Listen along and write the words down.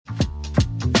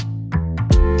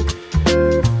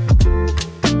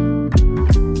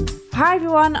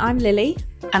everyone, I'm Lily.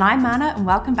 And I'm Anna, and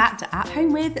welcome back to At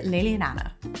Home with Lily and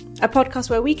Anna, a podcast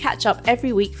where we catch up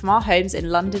every week from our homes in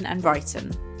London and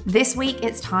Brighton. This week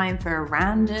it's time for a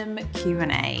random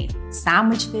Q&A,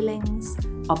 sandwich fillings,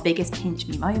 our biggest pinch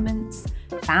me moments,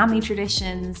 family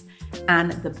traditions,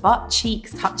 and the butt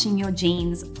cheeks touching your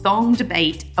jeans thong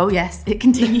debate. Oh yes, it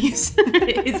continues.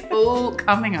 It is all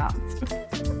coming up.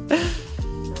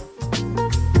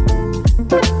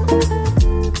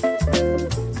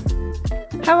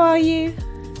 How are you?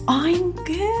 I'm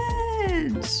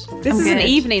good. This is an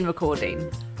evening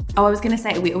recording. Oh, I was going to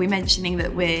say, are we mentioning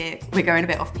that we're going a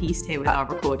bit off piste here with our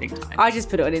recording time? I just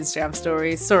put it on Instagram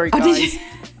stories. Sorry, guys. Oh, did you?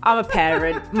 I'm a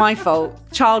parent. My fault.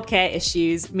 Childcare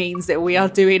issues means that we are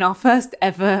doing our first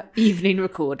ever evening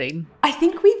recording. I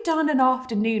think we've done an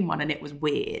afternoon one and it was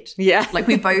weird. Yeah. Like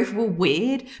we both were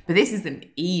weird, but this is an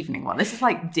evening one. This is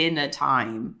like dinner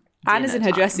time. Anna's in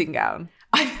her dressing gown.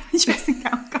 I'm in my dressing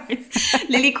gown, guys.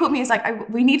 Lily called me. It's like,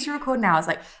 we need to record now. I was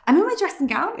like, I'm in my dressing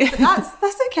gown, but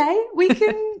that's okay. We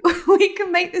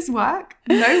can make this work.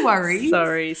 No worries.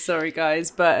 Sorry,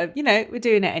 guys, but we're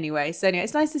doing it anyway. So anyway,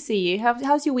 it's nice to see you.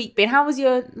 How's your week been? How was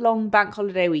your long bank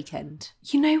holiday weekend?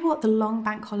 You know what? The long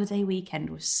bank holiday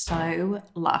weekend was so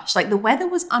lush. Like the weather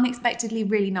was unexpectedly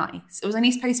really nice. It was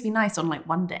only supposed to be nice on like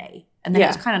one day, and then it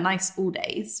was kind of nice all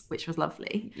days, which was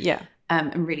lovely. Yeah,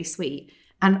 and really sweet.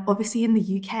 And obviously in the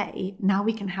UK, now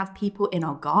we can have people in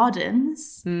our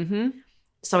gardens. Mm-hmm.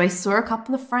 So I saw a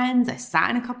couple of friends. I sat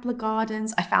in a couple of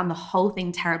gardens. I found the whole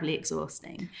thing terribly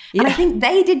exhausting. Yeah. And I think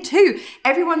they did too.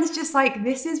 Everyone's just like,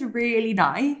 this is really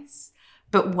nice.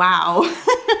 But wow.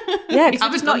 Yeah, because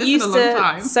I'm just not used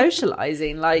to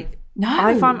socializing. Like, no.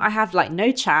 I find I have like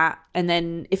no chat. And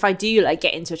then if I do like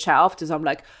get into a chat afterwards, I'm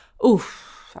like,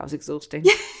 oof, that was exhausting.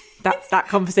 That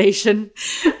conversation.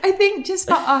 I think just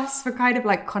for us, for kind of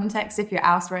like context, if you're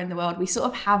elsewhere in the world, we sort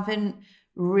of haven't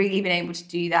really been able to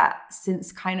do that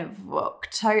since kind of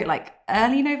October, like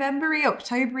early November-y,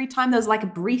 October-y time. There was like a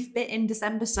brief bit in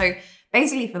December. So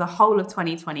basically for the whole of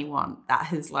 2021, that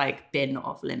has like been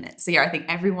off limits. So yeah, I think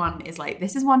everyone is like,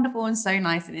 this is wonderful and so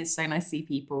nice. And it's so nice to see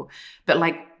people, but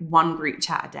like one group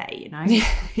chat a day, you know?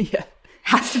 Yeah.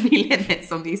 Has to be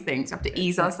limits on these things. We have to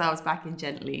ease ourselves back in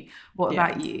gently. What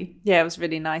about you? Yeah, it was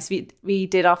really nice. We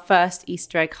did our first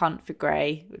Easter egg hunt for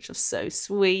Gray, which was so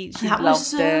sweet. She loved was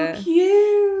so it.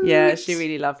 Cute. Yeah, she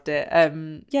really loved it.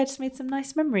 Just made some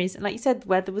nice memories. And like you said, the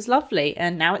weather was lovely,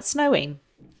 and now it's snowing.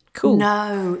 Cool.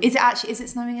 No, is it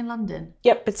snowing in London?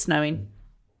 Yep, it's snowing.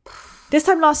 This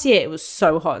time last year, it was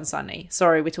so hot and sunny.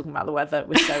 Sorry, we're talking about the weather.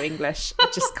 We're so English. I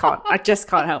just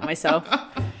can't help myself.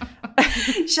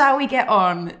 Shall we get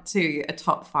on to a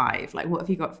top 5? Like, what have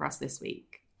you got for us this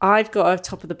week? I've got a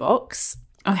top of the box.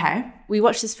 Okay. We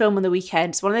watched this film on the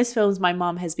weekend. It's one of those films my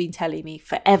mum has been telling me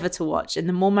forever to watch. And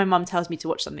the more my mum tells me to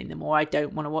watch something, the more I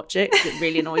don't want to watch it because it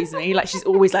really annoys me. Like, she's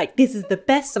always like, this is the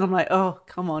best. And I'm like, oh,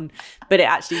 come on. But it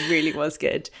actually really was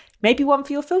good. Maybe one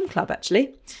for your film club,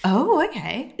 actually. Oh,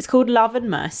 okay. It's called Love and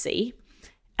Mercy.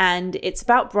 And it's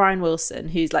about Brian Wilson,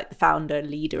 who's like the founder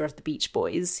and leader of the Beach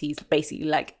Boys. He's basically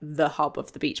like the hub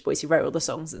of the Beach Boys. He wrote all the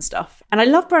songs and stuff. And I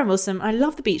love Brian Wilson. I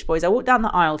love the Beach Boys. I walk down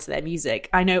the aisle to their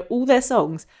music. I know all their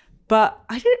songs, but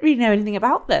I didn't really know anything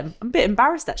about them. I'm a bit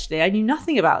embarrassed, actually. I knew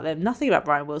nothing about them, nothing about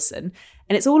Brian Wilson.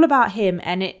 And it's all about him.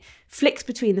 And it flicks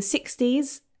between the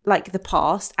 60s, like the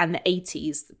past, and the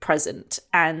 80s, the present.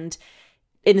 And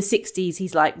in the 60s,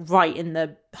 he's like right in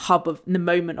the hub of the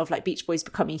moment of like Beach Boys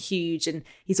becoming huge. And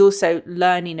he's also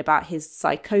learning about his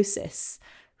psychosis,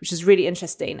 which is really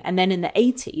interesting. And then in the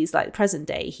 80s, like the present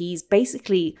day, he's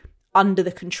basically under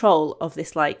the control of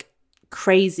this like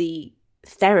crazy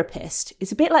therapist.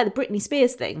 It's a bit like the Britney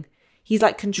Spears thing. He's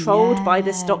like controlled by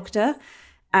this doctor.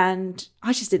 And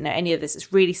I just didn't know any of this.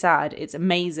 It's really sad. It's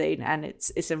amazing. And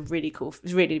it's a really cool,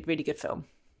 really, really good film.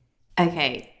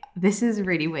 Okay. This is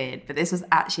really weird, but this was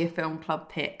actually a film club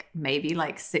pick maybe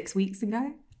like 6 weeks ago.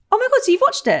 Oh my God, so you've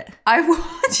watched it? I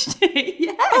watched it,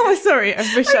 yeah. Oh, sorry. I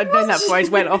wish I'd known that before I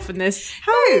went off on this.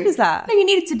 How weird is that? No, you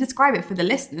needed to describe it for the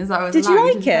listeners. Did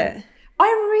you like it? I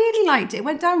really liked it. It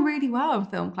went down really well in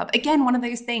film club. Again, one of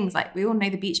those things, like we all know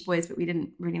the Beach Boys, but we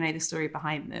didn't really know the story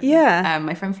behind them. Yeah.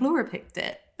 My friend Flora picked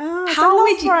it. Oh,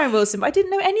 I love Brian Wilson, but I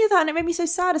didn't know any of that. And it made me so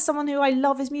sad as someone who I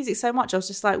love his music so much. I was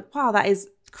just like, wow, that is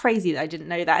crazy that I didn't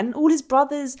know that. And all his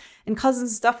brothers and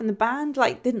cousins and stuff in the band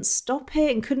like didn't stop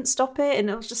it and couldn't stop it, and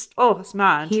it was just it's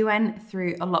mad. He went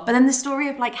through a lot, but then the story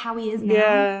of like how he is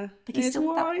now, like he's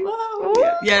still that.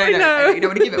 No, you don't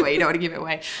want to give it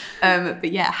away.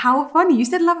 But yeah, how funny. You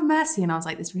said Love and Mercy, and I was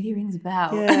like, this really rings a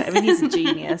bell. Yeah, I mean, he's a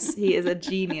genius. He is a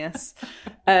genius.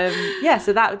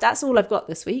 So that's all I've got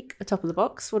this week. The top of the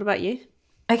box. What about you?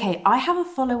 Okay, I have a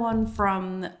follow-on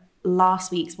from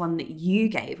last week's one that you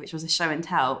gave, which was a show and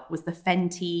tell, was the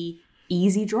Fenty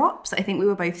Easy Drops. I think we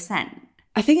were both sent.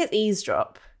 I think it's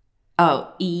Eavesdrop.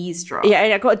 Oh, Eavesdrop. Yeah,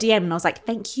 I got a DM and I was like,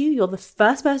 thank you. You're the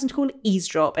first person to call it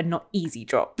Eavesdrop and not Easy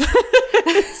Drop.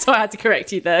 So I had to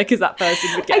correct you there because that person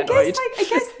would get annoyed. I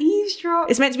guess Eavesdrop.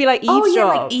 It's meant to be like Eavesdrop. Oh, yeah,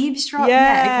 like Eavesdrop.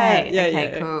 Yeah.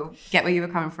 Okay, cool. Get where you were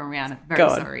coming from, Rihanna. Very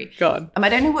sorry. Go on. I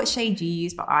don't know what shade you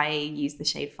use, but I use the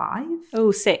shade 5.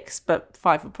 Oh, 6, but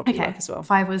 5 would probably work as well.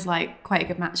 5 was like quite a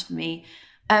good match for me.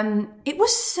 It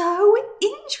was so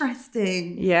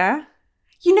interesting. Yeah.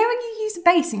 You know when you use a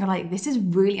base and you're like, this is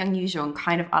really unusual and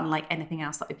kind of unlike anything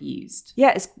else that I've used.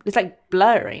 Yeah, it's like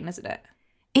blurring, isn't it?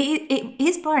 It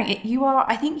is blurring.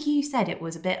 I think you said it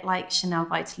was a bit like Chanel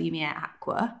Vitalumiere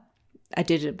Aqua. I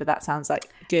didn't, but that sounds like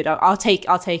good. I'll take it.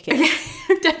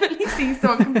 I've definitely seen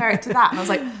someone compare it to that. And I was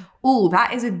like, oh,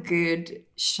 that is a good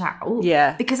shout.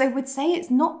 Yeah. Because I would say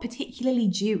it's not particularly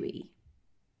dewy.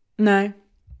 No.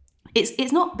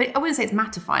 It's not, but I wouldn't say it's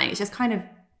mattifying. It's just kind of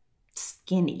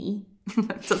skinny.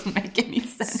 That doesn't make any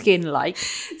sense. Skin-like.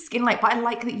 But I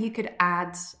like that I could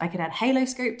add halo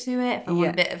scope to it if I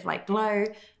want a bit of like glow.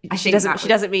 She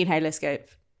doesn't mean halo scope.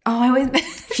 Oh, I always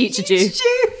Future Jew.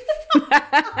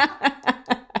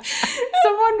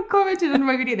 Someone commented on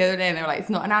my video the other day and they were like,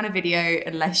 it's not an Anna video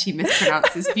unless she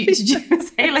mispronounces Future Jew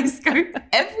as halo scope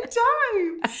every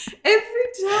time.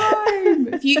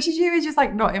 Future Jew is just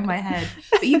like not in my head.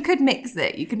 But you could mix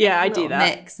it. You could make I do that.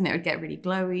 Mix and it would get really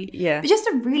glowy. Yeah. But just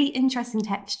a really interesting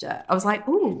texture. I was like,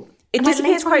 ooh. It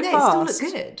disappears quite fast. It still looks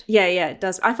good. Yeah, it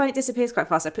does. I find it disappears quite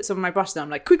fast. I put some on my brush and I'm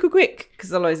like, quick,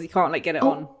 because otherwise you can't like get it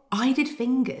on. I did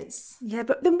fingers. Yeah,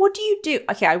 but then what do you do?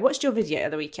 Okay, I watched your video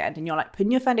the weekend and you're like putting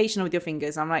your foundation on with your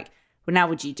fingers. I'm like, well, now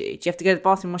what do? You have to go to the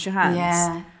bathroom and wash your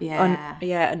hands?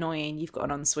 Yeah. Annoying. You've got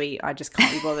an ensuite. I just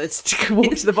can't be bothered to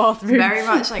walk to the bathroom. Very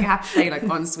much like I have to say like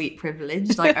ensuite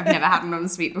privilege. Like I've never had an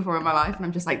ensuite before in my life and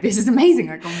I'm just like, this is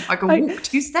amazing. I can walk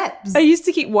 2 steps. I used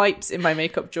to keep wipes in my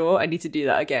makeup drawer. I need to do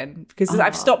that again because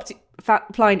I've stopped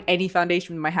applying any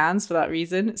foundation with my hands for that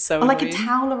reason. It's so like annoying. A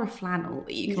towel or a flannel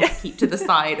that you can like, keep to the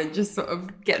side and just sort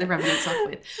of get the remnants off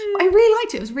with. But I really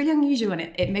liked it. It was really unusual and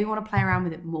it made me want to play around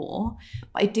with it more.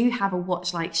 But I do have a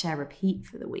watch, like, share, repeat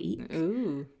for the week.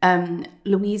 Ooh.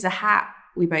 Louisa Hatt,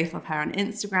 we both love her on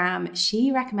Instagram.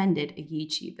 She recommended a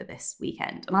YouTuber this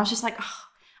weekend. And I was just like, oh,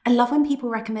 I love when people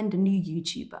recommend a new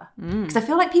YouTuber. Because I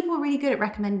feel like people are really good at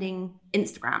recommending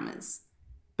Instagrammers,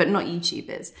 but not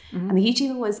YouTubers. And the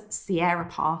YouTuber was Sierra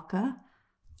Parker.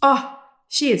 Oh,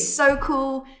 she is so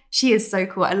cool.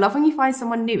 I love when you find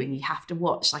someone new and you have to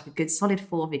watch like a good solid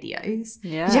 4 videos.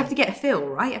 Yeah. Because you have to get a feel,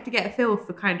 right? You have to get a feel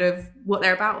for kind of what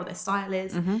they're about, what their style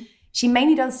is. She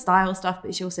mainly does style stuff,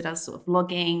 but she also does sort of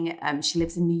vlogging. She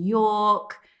lives in New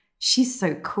York. She's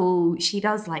so cool. She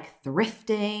does like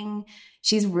thrifting.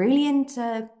 She's really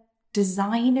into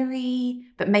designery,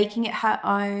 but making it her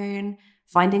own.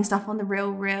 Finding stuff on the real,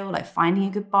 like finding a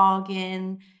good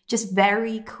bargain. Just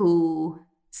very cool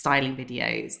styling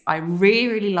videos. I really,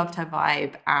 really loved her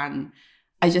vibe. And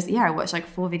I watched like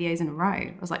 4 videos in a row.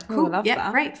 I was like, cool,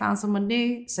 great, found someone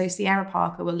new. So Sierra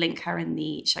Parker, will link her in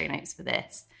the show notes for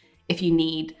this. If you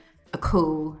need a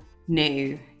cool,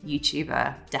 new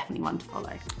YouTuber, definitely one to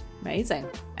follow. Amazing.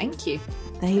 Thank you.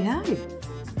 There you go.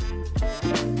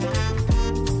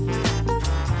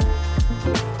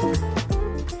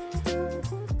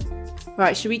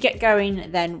 Right, should we get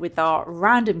going then with our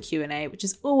random Q&A, which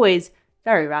is always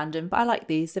very random, but I like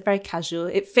these. They're very casual.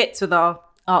 It fits with our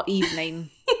evening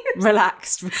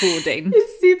relaxed recording.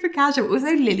 It's super casual.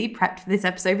 Also, Lily prepped for this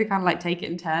episode. We kind of like take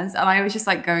it in turns. And I was just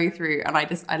like going through and I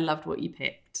loved what you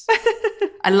picked.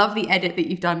 I love the edit that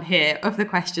you've done here of the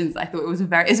questions. I thought it was a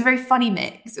very funny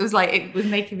mix. It was like, it was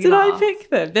making me laugh. Did I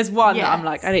pick them? There's one that I'm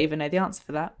like, I don't even know the answer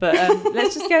for that. But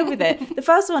let's just go with it. The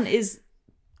first one is,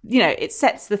 it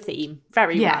sets the theme.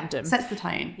 Very random. Sets the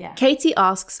tone, yeah. Katie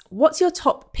asks, what's your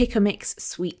top pick a mix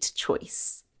sweet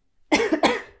choice?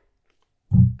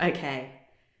 Okay.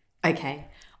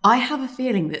 I have a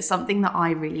feeling that something that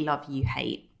I really love, you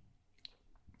hate.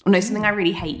 Or no, something I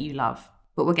really hate, you love.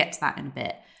 But we'll get to that in a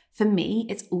bit. For me,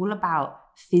 it's all about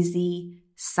fizzy,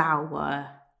 sour,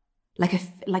 like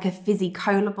a fizzy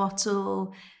cola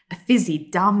bottle, a fizzy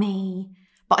dummy.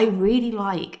 But I really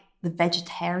like the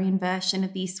vegetarian version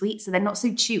of these sweets, so they're not so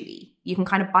chewy. You can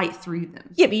kind of bite through them.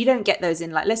 Yeah, but you don't get those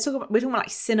in we're talking about like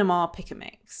cinema pick a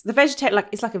mix. The vegetarian,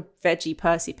 it's like a veggie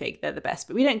Percy pig. They're the best,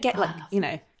 but we don't get where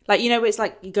it's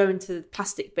like you go into the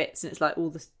plastic bits and it's like all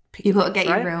the pick You've a got to mix,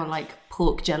 get right? your real like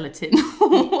pork gelatin.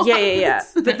 Yeah.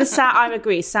 But I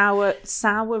agree, sour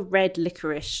red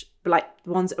licorice, like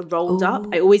the ones that are rolled up.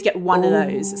 I always get one of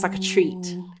those. It's like a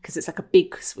treat because it's like a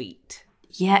big sweet.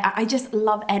 Yeah, I just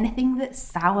love anything that's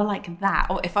sour like that.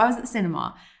 Or if I was at the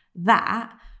cinema,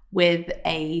 that with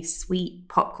a sweet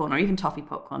popcorn or even toffee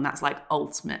popcorn, that's like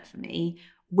ultimate for me.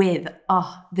 With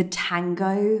the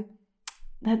Tango.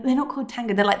 They're not called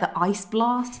Tango. They're like the ice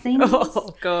blast things.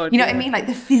 Oh, God. You know what I mean? Like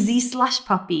the fizzy slush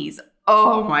puppies.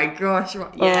 Oh, my gosh.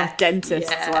 Yeah.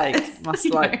 Dentists must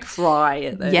cry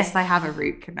at those. Yes, I have a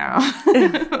root canal.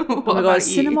 Oh, my God.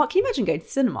 Cinema. Can you imagine going to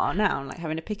cinema now and like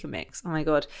having a pick and mix? Oh, my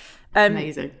God.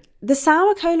 Amazing. The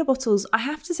sour cola bottles, I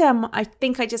have to say, I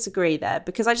think I disagree there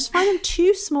because I just find them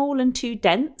too small and too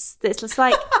dense. That it's just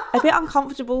like a bit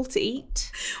uncomfortable to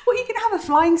eat. Well, you can have a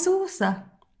flying saucer.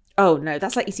 Oh no,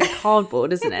 that's like eating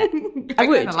cardboard, isn't it? I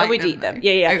would eat them.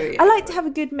 Yeah. Oh, yeah. I like to have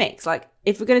a good mix. Like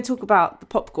if we're going to talk about the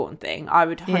popcorn thing, I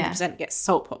would 100% get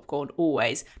salt popcorn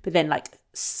always, but then like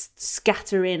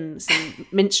scatter in some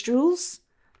minstrels.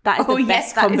 That is the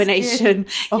best combination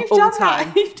of all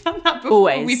time. You've done that before.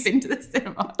 Always. We've been to the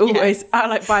cinema. Always. Yes. I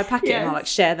like buy a packet and I like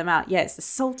share them out. Yeah, it's the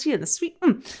salty and the sweet.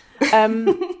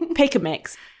 Pick a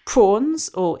mix. Prawns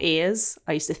or ears.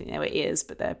 I used to think they were ears,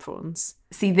 but they're prawns.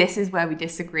 See, this is where we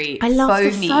disagree. I love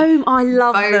the foam. I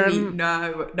love them.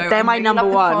 No. They're my number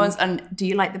one. Prawns. And do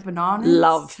you like the bananas?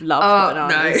 Love the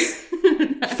bananas.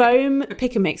 No. Foam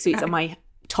pick a mix sweets are my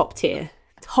top tier.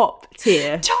 Top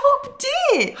tier.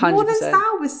 100%. More than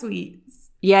sour sweets.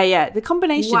 Yeah. The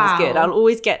combination is good. I'll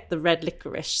always get the red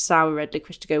licorice, sour red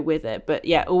licorice to go with it. But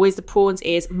yeah, always the prawns,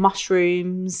 ears,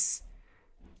 mushrooms.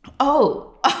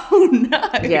 Oh no.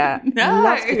 Yeah. No. I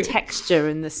love the texture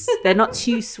and they're not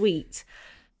too sweet.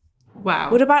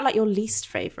 Wow. What about like your least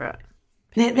favourite?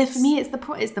 For me, it's the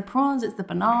prawns, it's the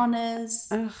bananas.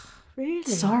 Ugh, really?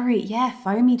 Sorry, yeah,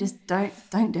 foamy just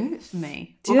don't do it for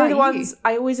me. Do you know the ones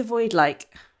I always avoid? Like,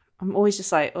 I'm always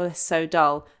just like, oh, they're so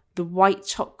dull. The white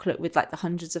chocolate with like the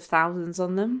hundreds of thousands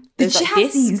on them. The Those, like,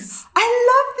 jazzies. discs. I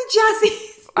love the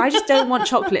jazzies. I just don't want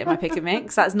chocolate in my pick and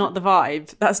mix. That's not the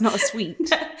vibe. That's not a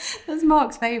sweet. That's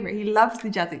Mark's favourite. He loves the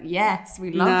jazzy. Yes,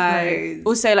 we love those.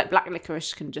 Also, like black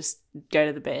licorice can just go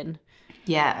to the bin.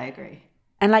 Yeah, I agree.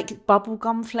 And like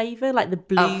bubblegum flavour, like the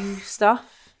blue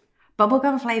stuff.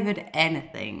 Bubblegum flavoured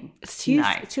anything. It's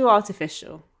too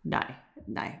artificial. No.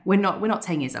 We're not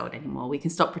 10 years old anymore. We can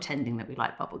stop pretending that we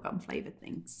like bubblegum flavoured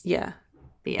things. Yeah.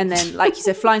 Yeah. And then, like you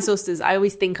said, flying saucers, I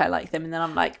always think I like them. And then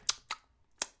I'm like,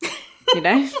 you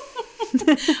know?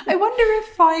 I wonder if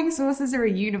flying saucers are a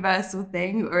universal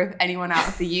thing or if anyone out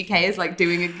of the UK is like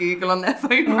doing a Google on their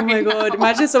phone. Oh my God.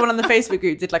 Imagine someone on the Facebook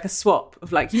group did like a swap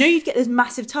of like, you get those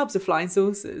massive tubs of flying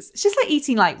saucers. It's just like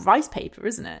eating like rice paper,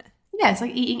 isn't it? Yeah, it's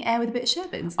like eating air with a bit of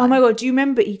sherbet inside. Oh my God, do you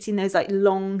remember eating those like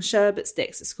long sherbet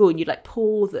sticks at school and you'd like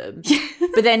pour them?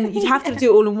 But then you'd have to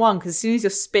do it all in one because as soon as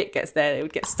your spit gets there, it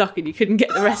would get stuck and you couldn't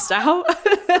get the rest out.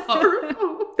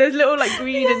 Horrible. Those little like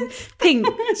green and pink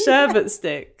sherbet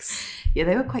sticks. Yeah,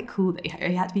 they were quite cool.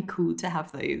 You had to be cool to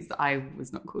have those. I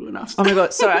was not cool enough. Oh my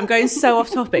God, sorry, I'm going so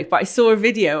off topic, but I saw a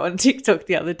video on TikTok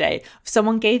the other day of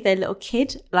someone gave their little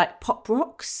kid like Pop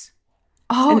Rocks.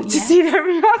 Oh, and to see their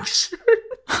reaction.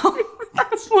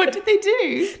 What did they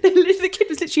do? The kid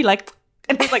was literally like,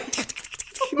 and it was like,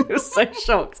 it was so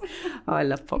shocked. Oh, I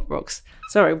love Pop Rocks.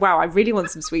 Sorry, wow, I really want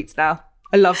some sweets now.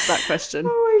 I love that question.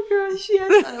 Oh my gosh,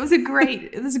 yes, it was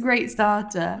a great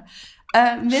starter.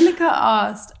 Milika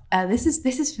asked, this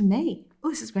is for me. Oh,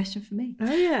 this is a question for me.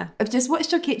 Oh yeah. I've just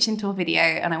watched your kitchen tour video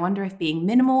and I wonder if being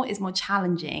minimal is more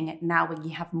challenging now when you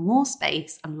have more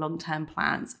space and long-term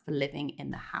plans for living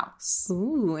in the house.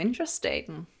 Ooh,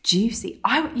 interesting. Juicy.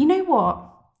 You know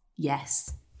what?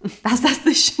 Yes. That's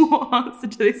the short answer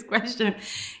to this question.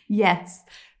 Yes.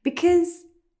 Because,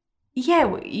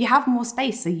 yeah, you have more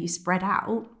space, so you spread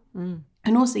out. Mm.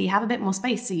 And also you have a bit more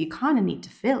space, so you kind of need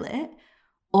to fill it,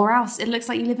 or else it looks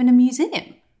like you live in a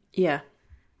museum. Yeah.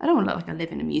 I don't want to look like I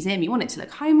live in a museum. You want it to look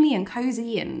homely and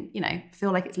cozy and,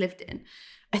 feel like it's lived in.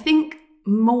 I think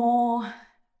more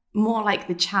like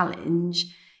the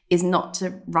challenge is not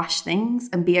to rush things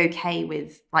and be okay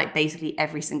with like basically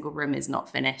every single room is not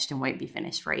finished and won't be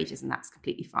finished for ages, and that's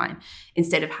completely fine.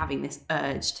 Instead of having this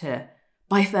urge to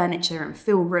buy furniture and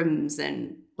fill rooms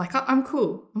and like, I'm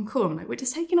cool. I'm like, we're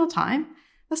just taking our time.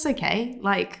 That's okay.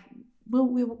 Like,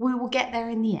 we will get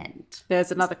there in the end.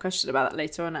 There's another question about that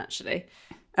later on, actually.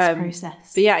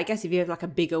 Process. But yeah, I guess if you have like a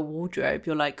bigger wardrobe,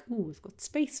 you're like, oh, we've got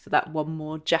space for that one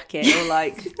more jacket, or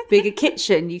like bigger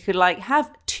kitchen. You could like have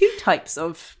 2 types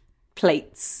of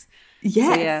plates.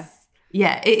 Yes. So, yeah.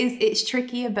 Yeah, it's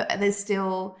trickier, but there's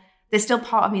still there's still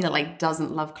part of me that like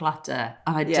doesn't love clutter,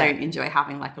 and I Yeah. don't enjoy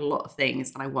having like a lot of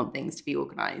things, and I want things to be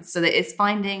organized. So that it's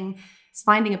finding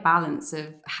a balance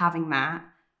of having that,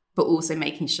 but also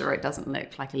making sure it doesn't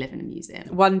look like I live in a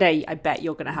museum. One day, I bet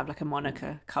you're going to have like a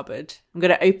Monica cupboard. I'm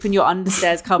going to open your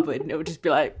understairs cupboard and it will just be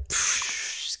like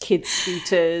kids'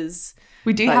 scooters.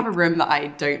 We do Like- have a room that I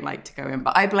don't like to go in,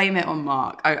 but I blame it on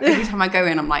Mark. Every time I go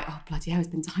in, I'm like, oh, bloody hell, it's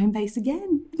been time base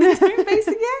again. It's been time base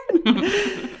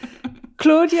again.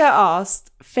 Claudia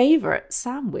asked, favourite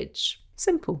sandwich?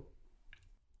 Simple.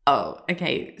 Oh,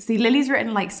 okay. See, Lily's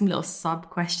written like some little sub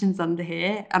questions under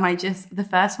here. And the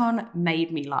first one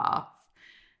made me laugh.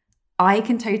 I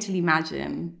can totally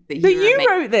imagine that But you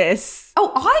wrote this.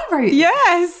 Oh, I wrote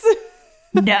Yes.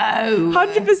 No.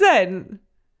 100%.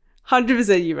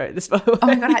 100% you wrote this, by the way. Oh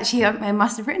my God, actually, I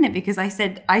must have written it because I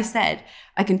said, I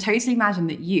can totally imagine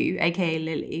that you, aka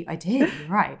Lily, I did, you're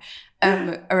right,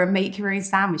 are a make your own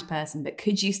sandwich person, but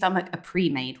could you stomach a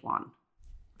pre-made one?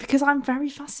 Because I'm very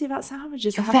fussy about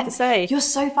sandwiches, I have to say. You're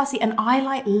so fussy, and I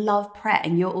like love Pret,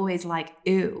 and you're always like,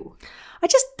 ew.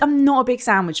 I'm not a big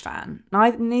sandwich fan.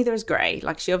 Neither is Gray.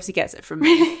 Like, she obviously gets it from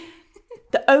me.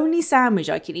 The only sandwich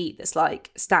I can eat that's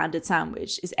like standard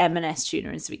sandwich is M&S tuna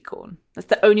and sweet corn. That's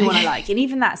the only one I like. And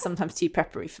even that's sometimes too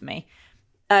peppery for me.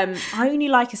 I only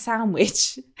like a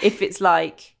sandwich if it's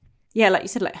like, yeah, like you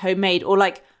said, like homemade, or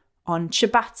like on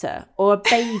ciabatta or a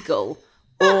bagel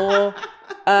or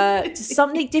just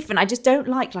something different. I just don't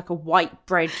like a white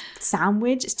bread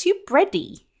sandwich. It's too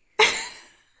bready.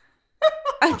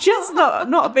 I'm just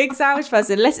not a big sandwich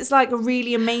person unless it's like a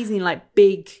really amazing, like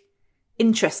big,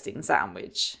 interesting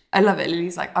sandwich. I love it.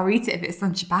 Lily's like, I'll eat it if it's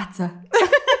on ciabatta.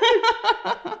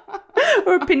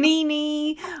 Or a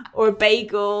panini or a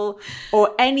bagel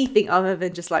or anything other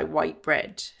than just like white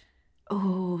bread.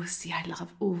 Oh, see, I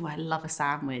love a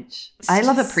sandwich. I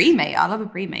love a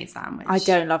pre-made sandwich. I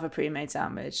don't love a pre-made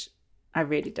sandwich. I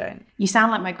really don't. You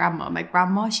sound like my grandma. My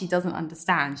grandma, she doesn't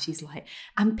understand. She's like,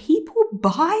 and people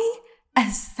buy a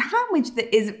sandwich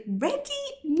that is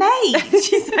ready-made.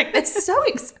 She's like, they're so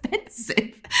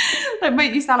expensive. Like,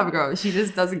 mate, you sound like a girl. She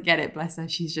just doesn't get it, bless her.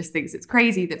 She just thinks it's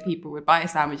crazy that people would buy a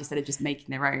sandwich instead of just making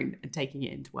their own and taking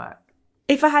it into work.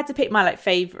 If I had to pick my like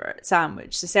favourite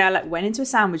sandwich, so say I like went into a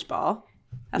sandwich bar,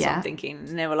 that's what Yeah. I'm thinking,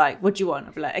 and they were like, what do you want?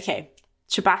 I'd be like, okay,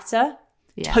 ciabatta,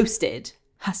 Yeah. toasted,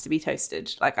 has to be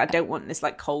toasted. Like, I don't want this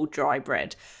like cold, dry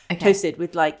bread. Okay. Toasted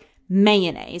with like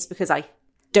mayonnaise, because I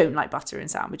don't like butter in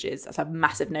sandwiches. That's a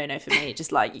massive no-no for me.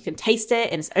 Just like, you can taste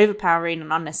it and it's overpowering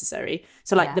and unnecessary.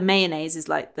 So like Yeah. the mayonnaise is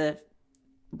like the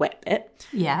wet bit.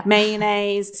 Yeah.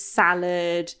 Mayonnaise,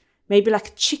 salad, maybe like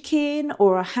a chicken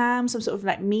or a ham, some sort of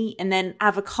like meat, and then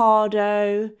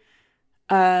avocado.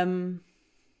 That's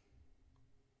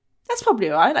probably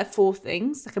all right. Like 4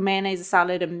 things, like a mayonnaise, a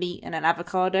salad, a meat, and an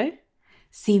avocado.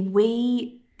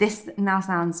 See, this now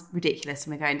sounds ridiculous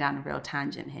and we're going down a real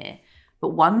tangent here. But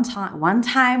one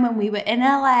time when we were in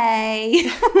LA,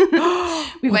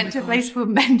 we went to a place called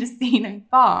Mendocino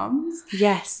Farms,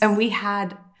 Yes. and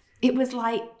it was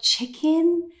like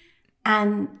chicken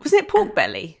and Was it pork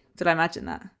belly? Did I imagine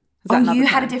that? Was that oh, another you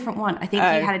had a time? different one. I think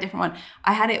Oh. you had a different one.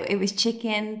 I had it was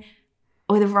chicken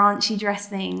with a ranchy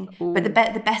dressing. But the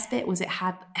best bit was it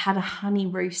had a honey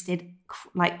roasted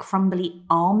like crumbly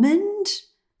almond.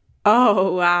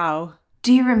 Oh, wow.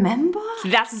 Do you remember?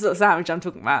 That's the sort of sandwich I'm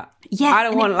talking about. Yes, I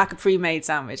don't and want like a pre-made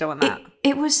sandwich. I want that.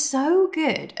 It was so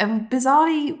good. And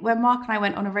bizarrely, when Mark and I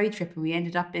went on a road trip and we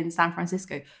ended up in San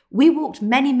Francisco, we walked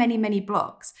many, many, many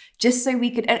blocks just so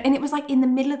we could, and it was like in the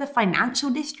middle of the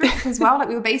financial district as well. Like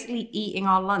we were basically eating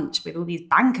our lunch with all these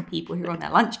banker people who were on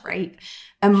their lunch break.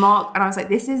 And Mark, and I was like,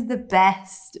 this is the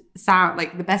best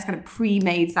like the best kind of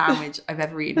pre-made sandwich I've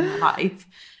ever eaten in my life.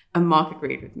 And Mark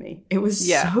agreed with me. It was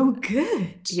so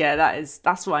good. Yeah,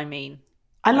 that's what I mean.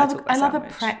 I when love talk about a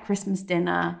sandwich. Pret Christmas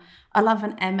dinner. I love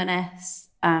an M&S.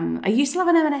 I used to love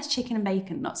an M&S chicken and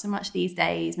bacon, not so much these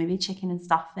days. Maybe chicken and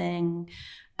stuffing.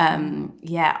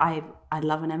 I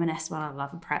love an M&S one. I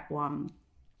love a Pret one.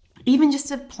 Even just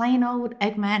a plain old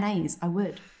egg mayonnaise, I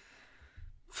would.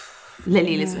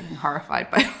 Lily is looking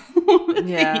horrified by all of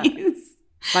Yeah. these.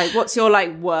 Like, what's your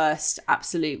like worst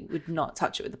absolute would not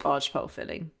touch it with the barge pole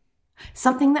filling?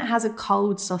 Something that has a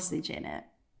cold sausage in it.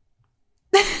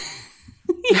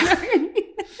 You know what I mean?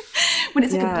 When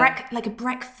it's like a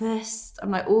breakfast,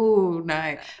 I'm like, oh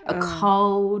no, a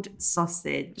cold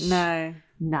sausage. No.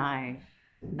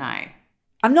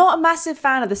 I'm not a massive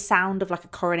fan of the sound of like a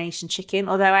coronation chicken,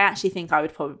 although I actually think I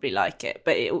would probably like it.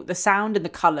 But the sound and the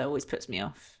colour always puts me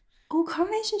off. Oh,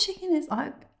 coronation chicken is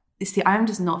like, see, I'm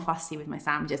just not fussy with my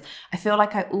sandwiches. I feel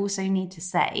like I also need to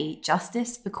say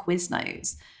justice for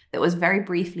Quiznos that was very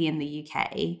briefly in the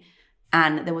UK.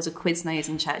 and there was a Quiznos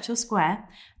in Churchill Square,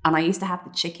 and I used to have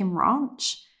the chicken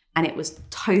ranch, and it was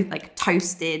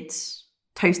toasted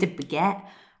baguette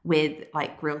with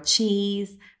like grilled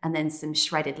cheese and then some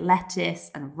shredded lettuce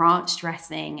and ranch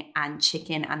dressing and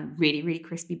chicken and really, really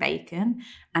crispy bacon.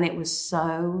 And it was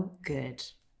so good.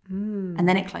 And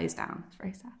then it closed down. It's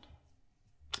very sad.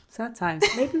 Sad times.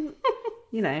 Maybe,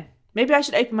 maybe I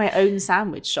should open my own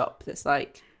sandwich shop that's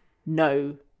like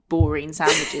no boring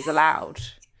sandwiches allowed.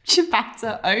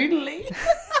 Ciabatta only.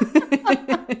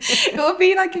 It would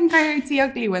be like in Coyote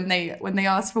Ugly when they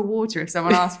ask for water. If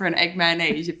someone asks for an egg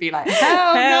mayonnaise, you'd be like,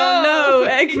 hell no,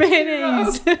 egg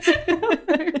mayonnaise.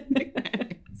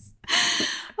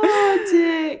 Oh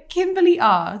dear. Kimberly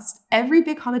asked, every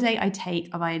big holiday I take,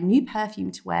 I buy a new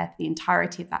perfume to wear for the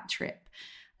entirety of that trip.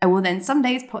 I will then some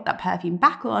days put that perfume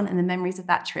back on and the memories of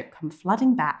that trip come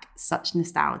flooding back. Such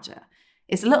nostalgia.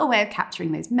 It's a little way of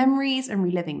capturing those memories and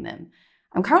reliving them.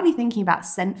 I'm currently thinking about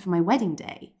scent for my wedding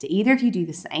day. Do either of you do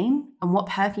the same? And what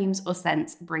perfumes or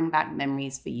scents bring back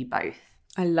memories for you both?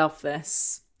 I love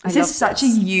this. This is such a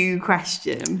you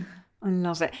question. I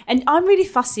love it. And I'm really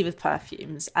fussy with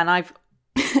perfumes. And I've...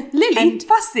 Lily,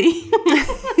 fussy.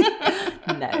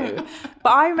 No. But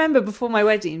I remember before my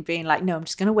wedding being like, no, I'm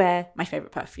just going to wear my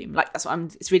favourite perfume. Like, that's what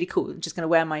it's really cool. I'm just going to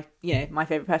wear my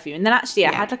favourite perfume. And then actually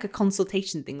I had like a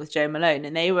consultation thing with Jo Malone,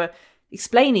 and they were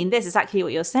explaining this, exactly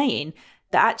what you're saying,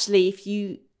 that actually if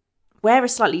you wear a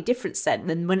slightly different scent,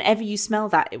 then whenever you smell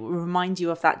that, it will remind you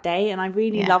of that day. And I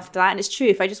really loved that. And it's true,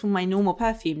 if I just wore my normal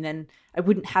perfume, then I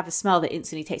wouldn't have a smell that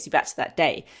instantly takes you back to that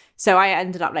day. So I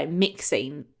ended up like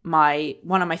mixing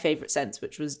one of my favourite scents,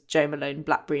 which was Jo Malone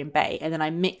Blackberry and Bay. And then I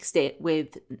mixed it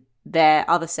with their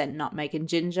other scent, Nutmeg and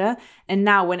Ginger. And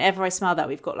now whenever I smell that,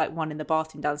 we've got like one in the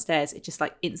bathroom downstairs, it just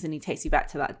like instantly takes you back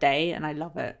to that day. And I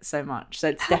love it so much. So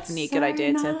it's definitely a good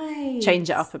idea to change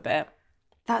it up a bit.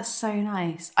 That's so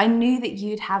nice. I knew that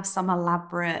you'd have some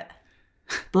elaborate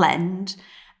blend.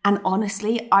 And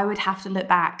honestly, I would have to look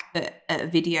back at a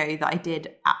video that I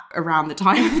did around the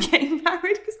time of getting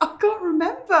married because I can't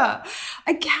remember.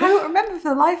 I cannot remember for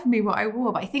the life of me what I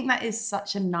wore. But I think that is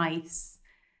such a nice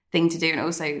thing to do. And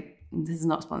also, this is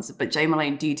not sponsored, but Jo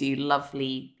Malone do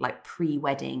lovely like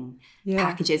pre-wedding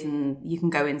packages, and you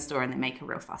can go in store and they make a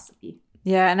real fuss of you.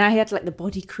 Yeah, and I had like the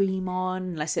body cream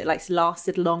on, like so it like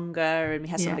lasted longer, and we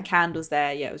had some of the candles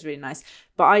there. Yeah, it was really nice.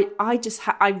 But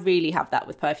I really have that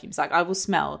with perfumes. Like I will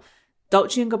smell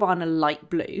Dolce & Gabbana light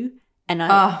blue, and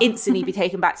I instantly be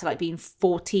taken back to like being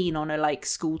 14 on a like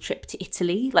school trip to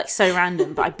Italy. Like so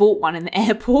random, but I bought one in the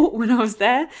airport when I was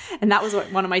there, and that was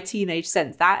like one of my teenage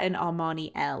scents. That and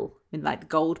Armani L in like the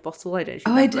gold bottle. I don't know if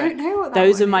you remember I don't know what that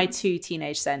Those are my two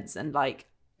teenage scents, and like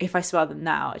if I smell them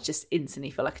now, I just instantly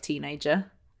feel like a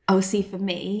teenager. Oh, see, for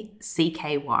me,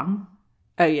 CK1.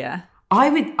 Oh, yeah.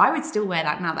 I would still wear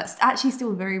that now. That's actually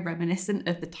still very reminiscent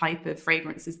of the type of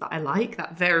fragrances that I like,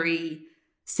 that very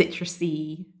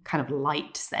citrusy kind of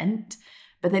light scent.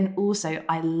 But then also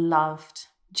I loved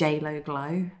JLo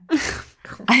Glow.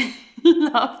 I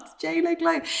loved JLo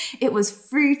Glow. It was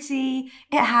fruity.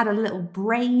 It had a little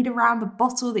braid around the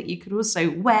bottle that you could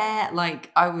also wear. Like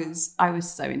I was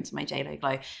so into my JLo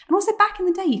Glow. And also back in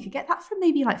the day, you could get that for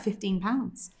maybe like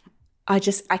 £15. I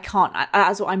can't.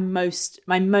 That's what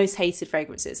my most hated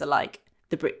fragrances are like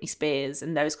the Britney Spears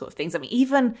and those kind of things. I mean,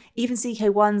 even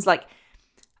CK1s, like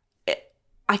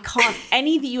I can't,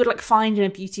 any that you would like find in a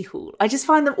beauty hall. I just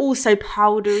find them all so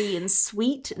powdery and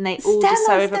sweet, and they all just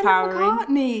so overpowering. Stella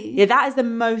McCartney. Yeah, that is the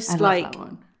most I love like, that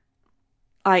one.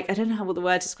 Like I don't know what the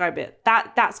word to describe it.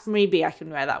 That's maybe I can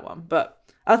wear that one, but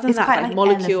other than It's that, quite, like like,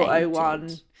 Molecule elevated.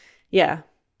 01, yeah,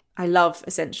 I love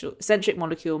Eccentric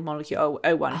Molecule 01.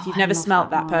 If you've never love smelled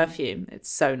that that one. perfume, it's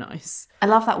so nice. I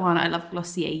love that one. I love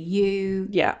Glossier You.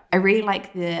 Yeah. I really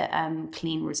like the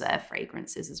Clean Reserve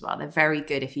fragrances as well. They're very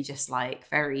good if you just like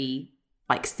very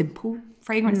like simple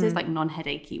fragrances, like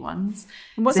non-headachy ones.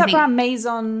 And what's So I that think- brand?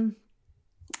 Maison.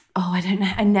 Oh, I don't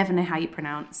know. I never know how you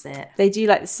pronounce it. They do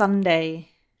like the Sunday,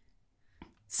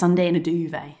 Sunday in a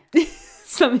duvet.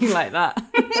 something like that.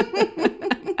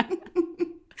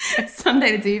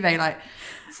 Sunday in a duvet, like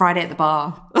Friday at the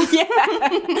bar.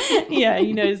 Yeah,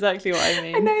 you know exactly what I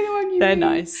mean. I know the one you They're mean.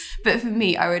 nice. But for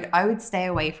me, I would stay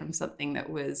away from something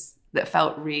that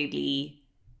felt really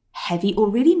heavy or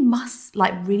really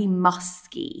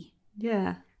musky.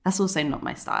 Yeah. That's also not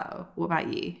my style. What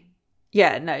about you?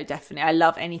 Yeah, no, definitely. I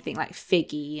love anything like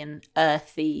figgy and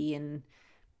earthy and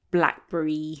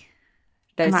blackberry,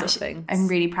 those sort of things. I'm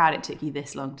really proud it took you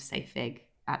this long to say fig,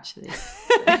 actually.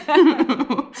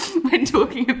 When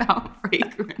talking about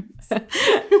fragrance.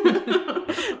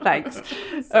 Thanks.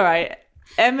 All right.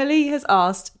 Emily has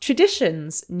asked,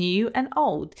 traditions, new and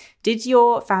old. Did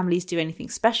your families do anything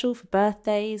special for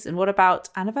birthdays? And what about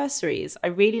anniversaries? I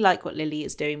really like what Lily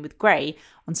is doing with Grey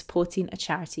on supporting a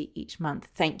charity each month.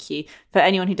 Thank you. For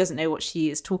anyone who doesn't know what she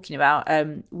is talking about,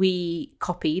 we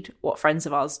copied what friends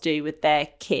of ours do with their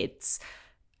kids.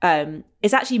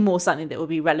 It's actually more something that will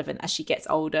be relevant as she gets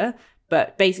older.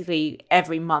 But basically,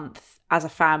 every month as a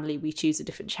family, we choose a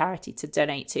different charity to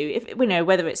donate to. If we know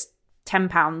whether it's £10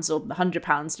 or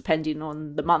 £100, depending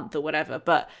on the month or whatever.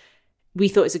 But we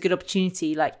thought it's a good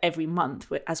opportunity, like every month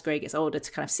as Grey gets older,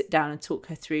 to kind of sit down and talk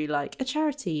her through like a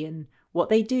charity and what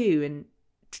they do. And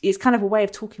it's kind of a way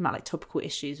of talking about like topical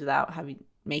issues without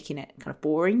making it kind of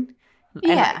boring.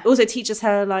 Yeah. And it also teaches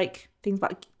her like things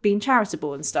about being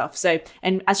charitable and stuff. So,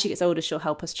 and as she gets older, she'll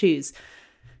help us choose.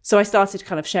 So I started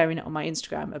kind of sharing it on my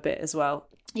Instagram a bit as well.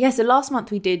 Yeah, so last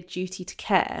month we did Duty to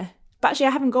Care. But actually,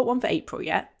 I haven't got one for April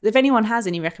yet. If anyone has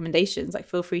any recommendations, like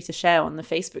feel free to share on the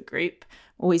Facebook group.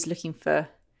 Always looking for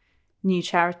new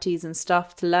charities and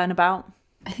stuff to learn about.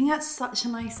 I think that's such a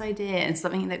nice idea and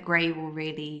something that Grey will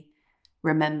really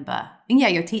remember. And yeah,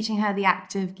 you're teaching her the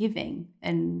act of giving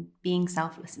and being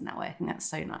selfless in that way. I think that's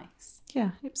so nice.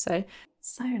 Yeah, I hope so.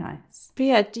 So nice. But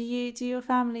yeah, does your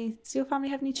family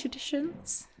have any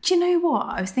traditions? Do you know what?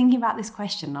 I was thinking about this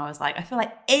question and I was like, I feel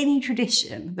like any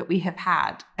tradition that we have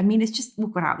had, I mean, it's just all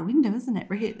gone out the window, isn't it,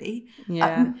 really?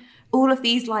 Yeah. All of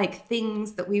these like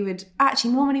things that we would,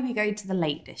 actually normally we go to the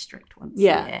Lake District once a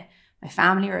year. My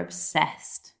family are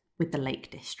obsessed with the Lake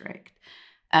District.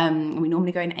 We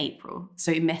normally go in April.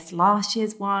 So we missed last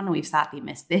year's one and we've sadly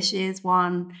missed this year's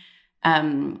one.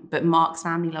 But Mark's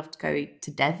family love to go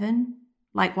to Devon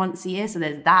like once a year, so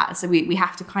there's that. So we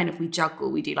have to we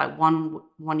juggle. We do like one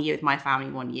year with my family,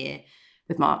 1 year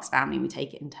with Mark's family, and we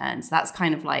take it in turns. So that's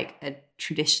kind of like a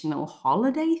traditional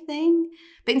holiday thing.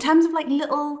 But in terms of like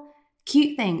little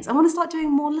cute things, I want to start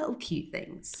doing more little cute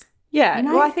things. Yeah, you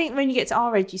know? Well, I think when you get to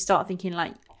our age, you start thinking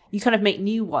like you kind of make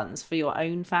new ones for your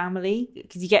own family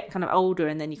because you get kind of older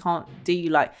and then you can't do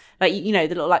like you know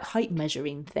the little like height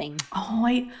measuring thing. Oh,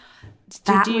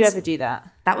 do you ever do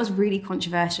that? That was really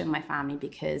controversial in my family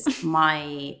because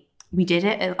we did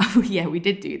it. Oh yeah, we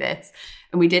did do this,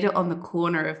 and we did it on the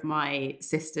corner of my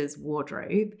sister's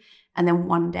wardrobe. And then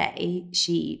one day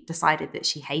she decided that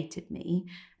she hated me,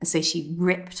 and so she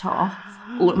ripped off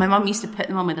all. My mum used to put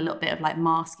them on with a little bit of like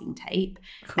masking tape,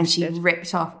 and she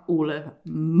ripped off all of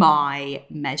my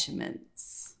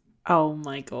measurements. Oh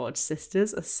my god,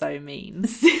 sisters are so mean.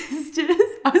 Sisters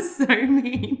are so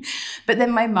mean. But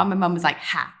then my mum was like,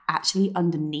 actually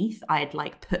underneath I'd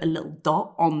like put a little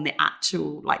dot on the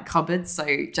actual like cupboard. So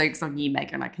joke's on you,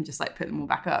 Megan, I can just like put them all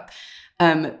back up.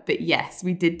 But yes,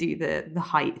 we did do the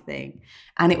height thing.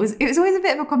 And it was always a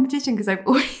bit of a competition because I've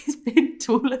always been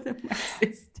taller than my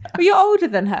sister. Well, you're older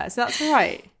than her, so that's all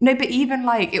right. No, but even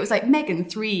like, it was like Megan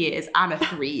 3 years, Anna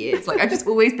 3 years. Like I've just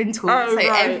always been taller. So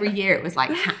right. Every year it was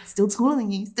like, still taller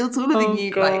than you, still taller than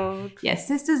you. God. Like, yeah,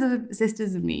 sisters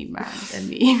are mean, man. They're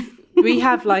mean. We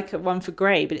have like one for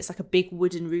Grey, but it's like a big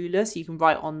wooden ruler. So you can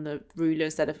write on the ruler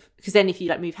instead of, because then if you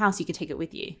like move house, you can take it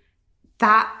with you.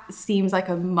 That seems like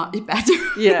a much better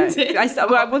idea.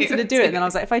 I wanted to do it, and then I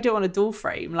was like, if I do it on a door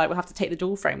frame, like we'll have to take the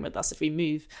door frame with us if we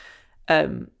move.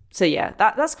 So yeah,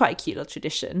 that's quite a cute little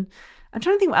tradition. I'm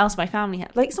trying to think what else my family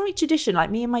had. Like something tradition,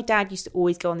 like me and my dad used to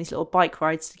always go on these little bike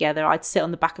rides together. I'd sit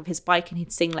on the back of his bike and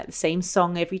he'd sing like the same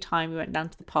song every time we went down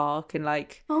to the park, and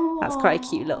like that's quite a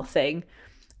cute little thing.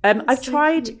 I've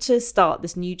tried to start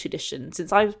this new tradition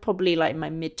since I was probably like in my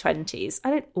mid-20s.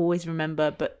 I don't always remember,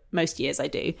 but most years I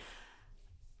do.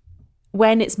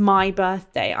 When it's my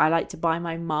birthday, I like to buy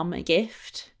my mum a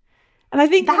gift. And I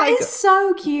think that is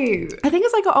so cute. I think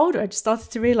as I got older, I just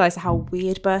started to realise how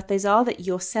weird birthdays are, that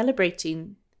you're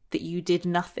celebrating that you did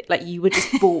nothing, like you were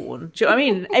just born. Do you know what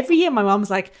I mean? Every year my mum's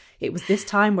like, it was this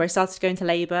time where I started to go into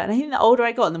labour. And I think the older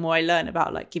I got and the more I learned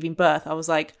about like giving birth, I was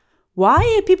like, why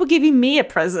are people giving me a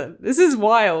present? This is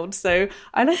wild. So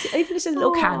I like to, even if it's just a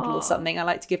little candle or something, I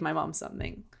like to give my mum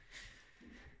something.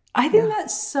 I think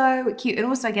that's so cute. And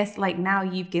also, I guess, like, now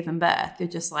you've given birth, you're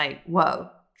just like, whoa,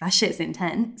 that shit's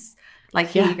intense. Like,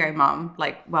 here you go, mum.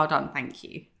 Like, well done, thank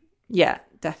you. Yeah,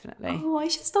 definitely. Oh, I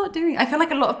should start doing it. I feel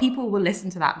like a lot of people will listen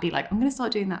to that and be like, I'm going to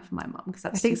start doing that for my mum. Because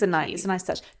I think it's a nice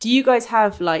touch. Do you guys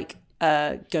have, like,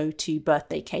 a go-to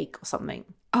birthday cake or something?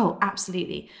 Oh,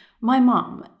 absolutely. My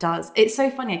mum does. It's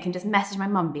so funny. I can just message my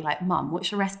mum and be like, Mum,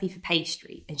 what's your recipe for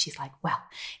pastry? And she's like, well,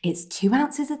 it's 2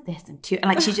 ounces of this and 2. And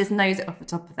like, she just knows it off the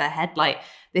top of her head. Like,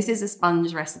 this is a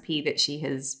sponge recipe that she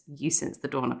has used since the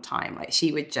dawn of time. Like,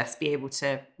 she would just be able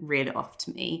to reel it off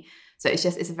to me. So it's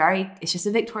just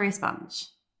a Victoria sponge.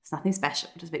 It's nothing special,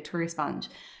 just Victoria sponge.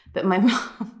 But my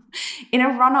mum, in a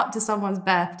run up to someone's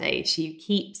birthday, she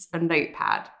keeps a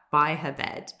notepad by her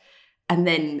bed. And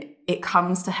then it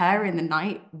comes to her in the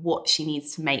night what she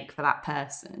needs to make for that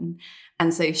person.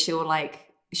 And so she'll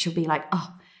be like,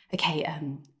 oh, okay,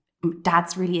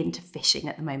 Dad's really into fishing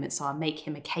at the moment, so I'll make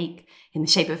him a cake in the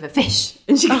shape of a fish.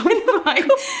 And she kind of like,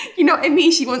 you know what I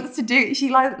mean? She loves to do things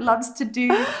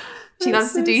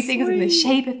in the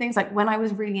shape of things. Like when I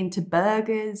was really into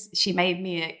burgers, she made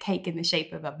me a cake in the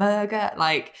shape of a burger.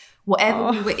 Like whatever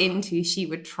we were into, she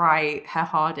would try her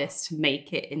hardest to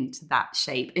make it into that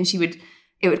shape. And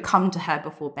it would come to her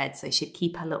before bed, so she'd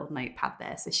keep her little notepad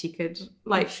there so she could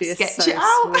sketch it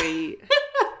out. Sweet.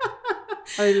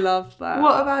 I love that.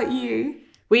 What about you?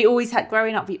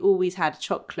 Growing up, we always had a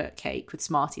chocolate cake with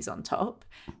Smarties on top.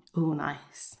 Oh,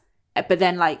 nice. But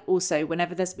then also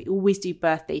whenever we always do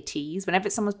birthday teas. Whenever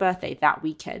it's someone's birthday that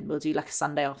weekend, we'll do like a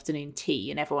Sunday afternoon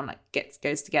tea and everyone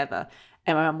goes together.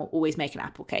 And my mum will always make an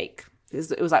apple cake.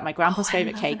 It was like my grandpa's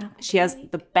favourite cake. She has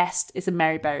the best, it's a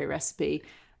Mary Berry recipe.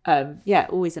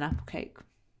 Always an apple cake.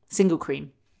 Single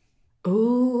cream.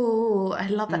 Oh, I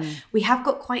love that. We have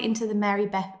got quite into the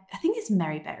I think it's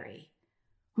Mary Berry.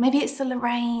 Maybe it's the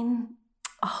Lorraine.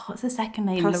 Oh, what's the second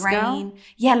name? Pascal? Lorraine.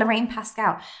 Yeah, Lorraine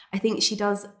Pascal. I think she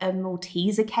does a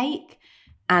Malteser cake.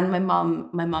 And my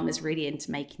mum is really into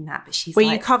making that. But she's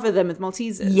you cover them with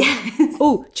Maltesers? Yes.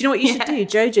 Oh, do you know what you should do?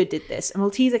 Jojo did this. A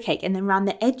Malteser cake. And then around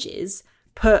the edges,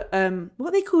 put, what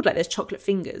are they called? Like those chocolate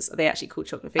fingers. Are they actually called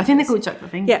chocolate fingers? I think they're called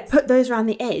chocolate fingers. Yeah, put those around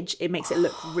the edge. It makes it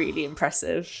look really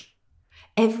impressive.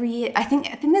 Every year, I think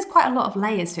there's quite a lot of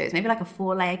layers to it. It's maybe like a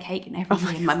 4-layer cake, and every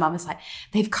year my mum is like,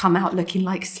 they've come out looking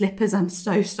like slippers. I'm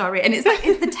so sorry. And it's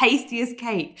the tastiest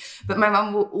cake. But my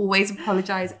mum will always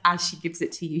apologize as she gives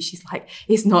it to you. She's like,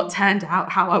 it's not turned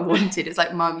out how I wanted. It's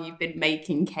like, Mum, you've been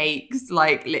making cakes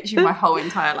like literally my whole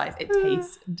entire life. It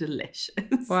tastes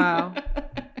delicious. Wow.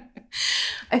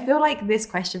 I feel like this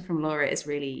question from Laura is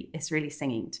really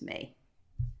singing to me.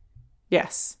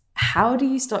 Yes. How do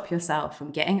you stop yourself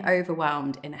from getting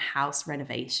overwhelmed in a house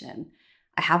renovation?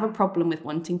 I have a problem with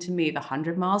wanting to move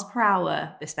 100 miles per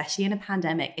hour, especially in a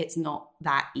pandemic. It's not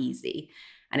that easy.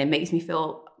 And it makes me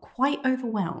feel quite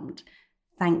overwhelmed.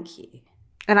 Thank you.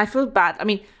 And I feel bad. I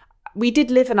mean, we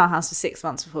did live in our house for 6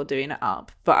 months before doing it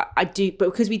up. But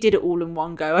because we did it all in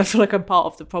one go, I feel like I'm part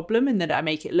of the problem and that I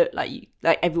make it look like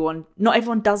not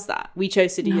everyone does that. We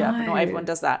chose to do it up, but not everyone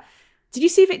does that. Did you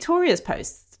see Victoria's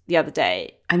post the other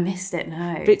day? I missed it.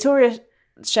 No. Victoria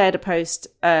shared a post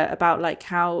about like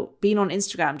how being on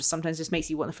Instagram sometimes just makes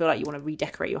you want to feel like you want to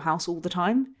redecorate your house all the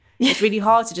time. It's really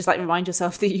hard to just like remind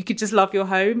yourself that you could just love your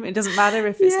home. It doesn't matter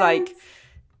if it's like,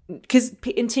 because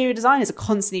interior designers are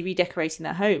constantly redecorating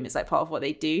their home. It's like part of what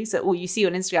they do. So all you see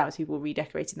on Instagram is people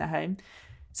redecorating their home.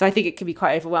 So I think it can be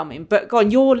quite overwhelming. But go on,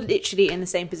 you're literally in the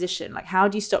same position. Like, how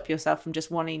do you stop yourself from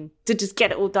just wanting to just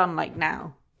get it all done like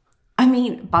now? I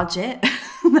mean, budget.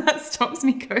 That stops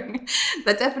me going.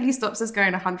 That definitely stops us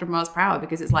going 100 miles per hour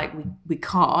because it's like we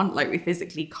can't, like we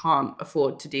physically can't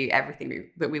afford to do everything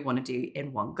that we want to do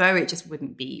in one go. It just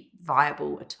wouldn't be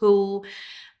viable at all.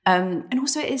 And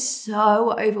also it is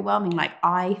so overwhelming. Like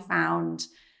I found,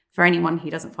 for anyone who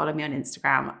doesn't follow me on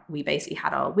Instagram, we basically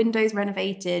had our windows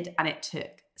renovated and it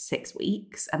took 6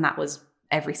 weeks. And that was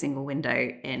every single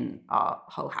window in our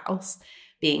whole house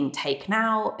being taken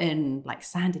out and like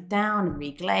sanded down and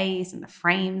reglazed, and the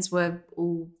frames were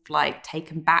all like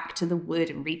taken back to the wood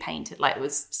and repainted. Like it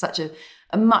was such a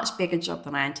much bigger job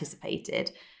than I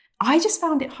anticipated. I just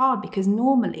found it hard because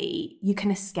normally you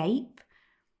can escape.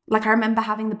 Like I remember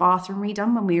having the bathroom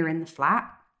redone when we were in the flat.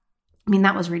 I mean,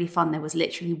 that was really fun. There was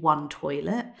literally one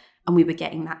toilet and we were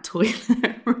getting that toilet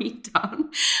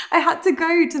redone. I had to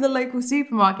go to the local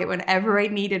supermarket whenever I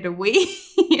needed a wee.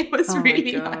 It was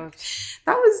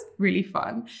that was really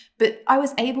fun. But I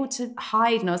was able to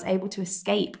hide and I was able to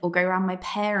escape or go around my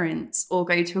parents or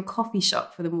go to a coffee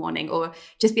shop for the morning or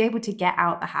just be able to get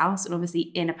out the house. And obviously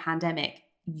in a pandemic,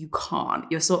 you can't.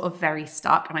 You're sort of very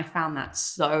stuck. And I found that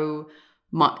so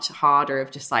much harder of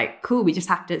just like, cool, we just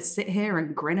have to sit here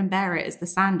and grin and bear it as the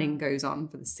sanding goes on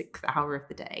for the 6th hour of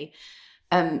the day.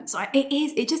 So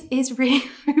it just is really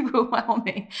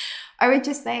overwhelming. I would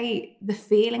just say the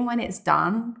feeling when it's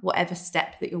done, whatever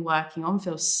step that you're working on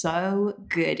feels so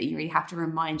good. And you really have to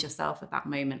remind yourself of that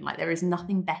moment. Like there is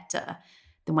nothing better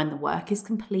than when the work is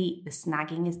complete, the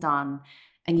snagging is done,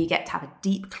 and you get to have a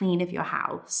deep clean of your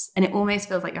house. And it almost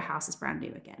feels like your house is brand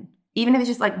new again, even if it's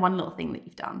just like one little thing that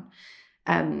you've done.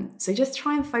 So just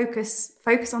try and focus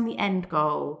on the end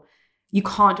goal. You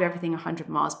can't do everything 100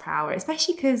 miles per hour,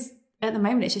 especially because at the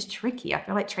moment it's just tricky. I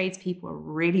feel like tradespeople are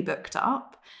really booked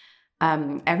up.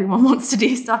 Everyone wants to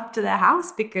do stuff to their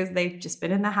house because they've just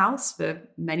been in the house for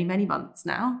many, many months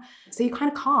now. So you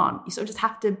kind of can't. You sort of just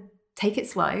have to take it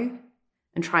slow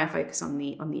and try and focus on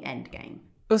the end game.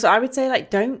 Also, I would say, like,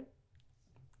 don't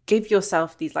give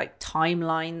yourself these like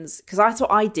timelines, because that's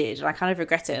what I did and I kind of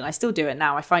regret it, and I still do it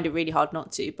now. I find it really hard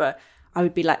not to, but I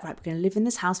would be like, right, we're going to live in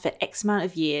this house for X amount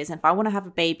of years, and if I want to have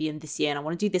a baby in this year and I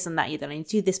want to do this and that year, then I need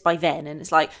to do this by then. And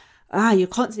it's like, you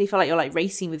constantly feel like you're like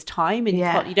racing with time, and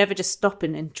you never just stop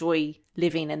and enjoy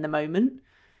living in the moment.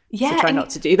 Yeah, so try not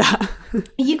to do that.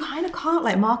 You kind of can't.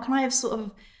 Like, Mark and I have sort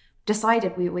of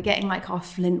decided we're getting like our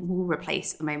Flint wall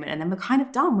replaced at the moment, and then we're kind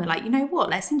of done. We're like, you know what,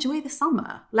 let's enjoy the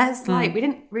summer. Let's like, we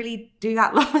didn't really do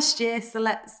that last year, so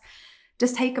let's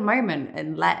just take a moment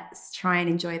and let's try and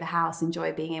enjoy the house,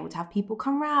 enjoy being able to have people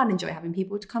come around, enjoy having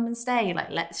people to come and stay.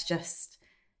 Like, let's just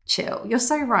chill. You're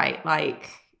so right. Like,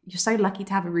 you're so lucky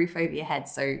to have a roof over your head,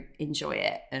 so enjoy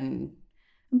it and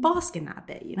bask in that a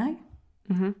bit, you know?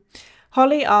 Mm-hmm.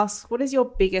 Holly asks, what is your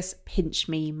biggest pinch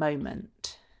me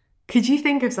moment? Could you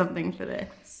think of something for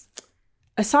this?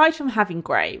 Aside from having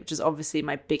Gray, which is obviously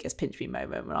my biggest pinch me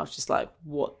moment when I was just like,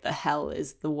 what the hell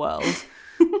is the world?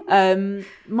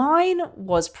 Mine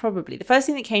was probably, the first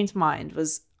thing that came to mind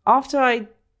was after I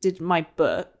did my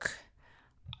book,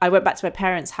 I went back to my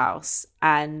parents' house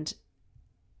and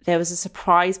there was a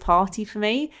surprise party for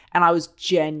me, and I was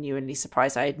genuinely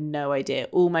surprised. I had no idea.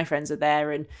 All my friends were there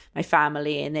and my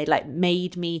family, and they like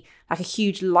made me like a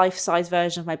huge life-size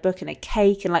version of my book and a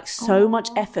cake, and like so much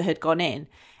effort had gone in.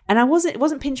 And it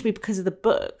wasn't pinch me because of the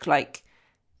book. Like,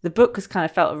 the book has kind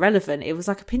of felt irrelevant. It was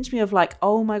like a pinch me of like,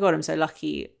 oh my God, I'm so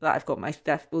lucky that I've got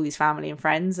all these family and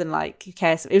friends, and like, who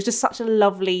cares? It was just such a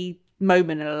lovely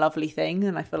moment and a lovely thing,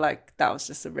 and I feel like that was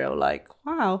just a real like,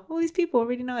 wow, all these people are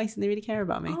really nice and they really care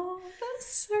about me. Oh,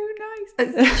 that's so nice.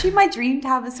 It's actually my dream to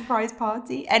have a surprise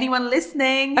party. Anyone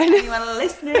listening?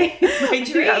 It's my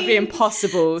dream. That would be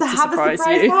impossible to have surprise a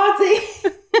surprise you. Party.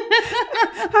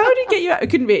 How would he get you out? It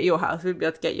couldn't be at your house. We'd be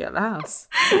able to get you out of the house.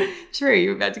 True, you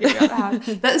would be able to get you out of the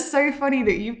house. That's so funny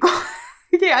that you've got...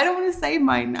 Okay, I don't want to say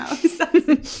mine now because that's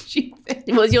so stupid.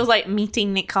 Was yours like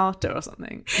meeting Nick Carter or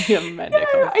something? You haven't met Nick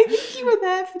Carter. I think you were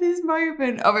there for this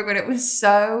moment. Oh my God, it was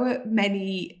so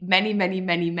many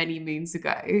moons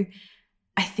ago.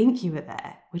 I think you were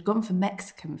there. We'd gone for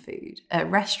Mexican food, a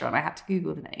restaurant. I had to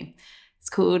Google the name. It's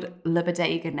called La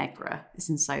Bodega Negra. It's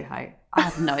in Soho. I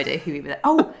have no idea who we were there.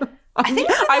 Oh, I think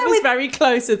I was very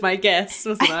close with my guess,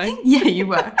 wasn't I? Yeah, you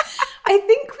were. I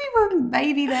think we were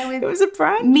maybe there with... It was a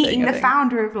brand meeting thing, the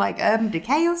founder of like Urban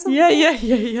Decay or something.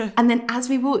 Yeah. And then as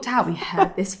we walked out, we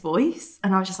heard this voice,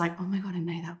 and I was just like, oh my God, I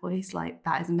know that voice. Like,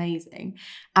 that is amazing.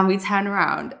 And we turn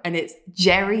around and it's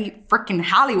Jerry freaking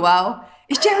Halliwell.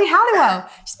 It's Jerry Halliwell.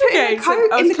 She's putting her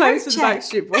coat in the coat check.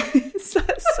 Backstreet Boys.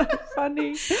 That's so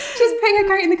funny. She's putting her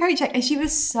coat in the coat check, and she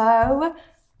was so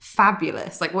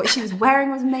fabulous. Like, what she was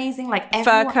wearing was amazing. Like,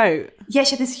 everyone, fur coat. Yeah,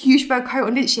 she had this huge fur coat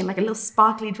on, didn't she? And like a little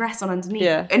sparkly dress on underneath.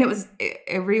 Yeah. And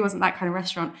it really wasn't that kind of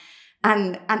restaurant.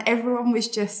 And everyone was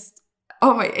just,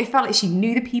 oh my, it felt like she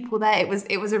knew the people there. It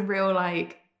was a real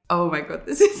like, oh my God,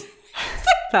 this is...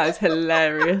 That is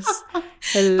hilarious.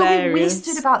 But we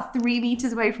stood about 3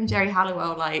 meters away from Jerry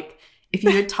Halliwell. Like, if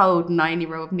you had told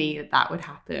 9-year-old me that would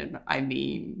happen, I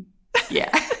mean, yeah.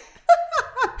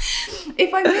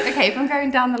 If I'm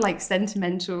going down the like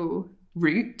sentimental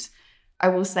route, I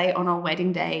will say on our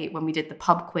wedding day when we did the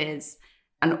pub quiz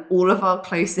and all of our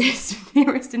closest,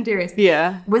 nearest and dearest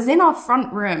was in our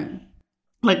front room.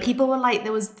 Like, people were like,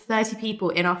 there was 30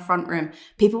 people in our front room.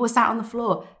 People were sat on the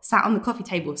floor, sat on the coffee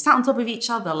table, sat on top of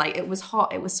each other. Like, it was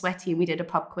hot, it was sweaty, and we did a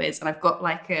pub quiz. And I've got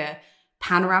like a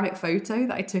panoramic photo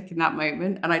that I took in that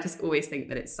moment. And I just always think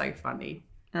that it's so funny.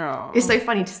 Oh. It's so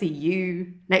funny to see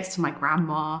you next to my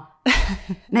grandma,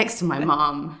 next to my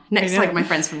mom, next to like my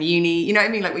friends from uni. You know what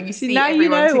I mean? Like, when you see now everyone you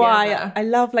know together. why I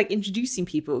love like introducing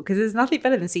people, because there's nothing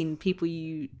better than seeing people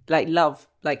you like love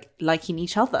like liking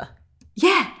each other.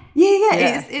 Yeah.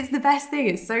 It's the best thing.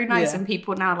 It's so nice when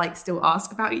people now like still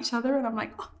ask about each other, and I'm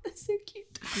like, oh, that's so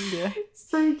cute. Yeah,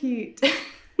 so cute.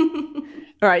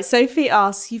 All right, Sophie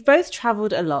asks, you've both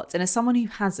travelled a lot, and as someone who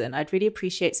hasn't, I'd really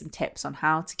appreciate some tips on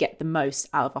how to get the most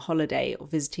out of a holiday or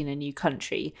visiting a new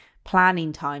country,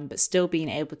 planning time, but still being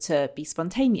able to be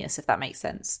spontaneous, if that makes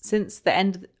sense. Since the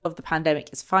end of the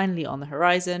pandemic is finally on the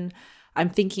horizon, I'm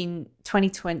thinking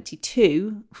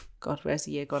 2022, God, where's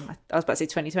the year gone? I was about to say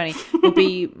 2020, will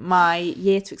be my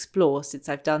year to explore, since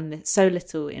I've done so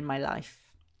little in my life.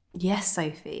 Yes,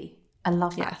 Sophie. I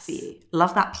love that for you.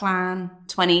 Love that plan.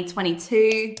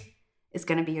 2022 is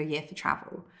going to be your year for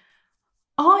travel.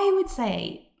 I would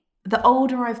say the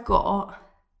older I've got,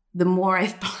 the more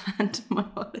I've planned my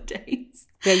holidays.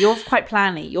 Yeah, you're quite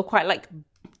planny. You're quite like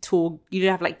tour. You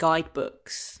have like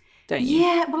guidebooks, don't you?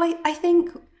 Yeah, well, I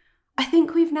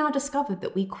think we've now discovered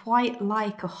that we quite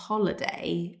like a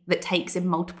holiday that takes in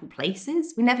multiple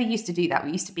places. We never used to do that.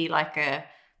 We used to be like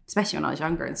especially when I was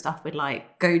younger and stuff, we'd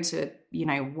like go to, you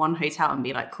know, one hotel and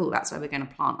be like, cool, that's where we're going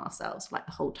to plant ourselves for like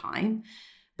the whole time.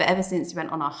 But ever since we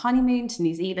went on our honeymoon to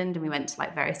New Zealand and we went to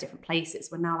like various different places,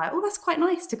 we're now like, oh, that's quite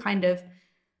nice to kind of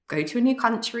go to a new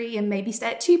country and maybe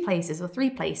stay at 2 places or 3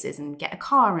 places and get a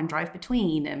car and drive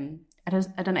between. And I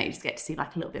don't know, you just get to see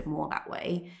like a little bit more that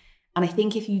way. And I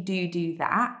think if you do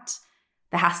that,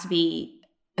 there has to be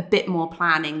a bit more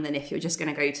planning than if you're just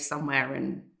going to go to somewhere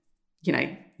and, you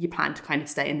know, you plan to kind of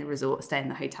stay in the resort, stay in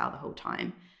the hotel the whole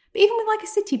time. But even with like a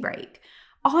city break,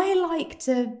 I like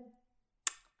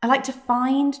to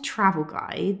find travel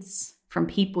guides from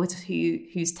people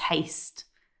whose taste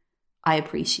I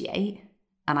appreciate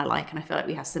and I like, and I feel like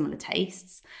we have similar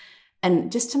tastes.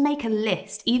 And just to make a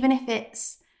list, even if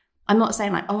it's, I'm not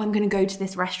saying like, oh, I'm going to go to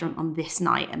this restaurant on this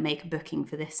night and make a booking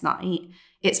for this night.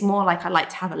 It's more like I like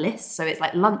to have a list. So it's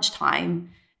like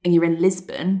lunchtime and you're in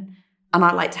Lisbon, and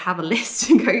I like to have a list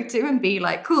to go to and be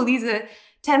like, cool, these are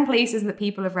 10 places that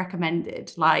people have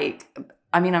recommended. Like,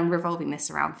 I mean, I'm revolving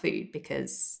this around food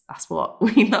because that's what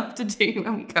we love to do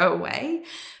when we go away.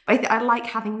 But I like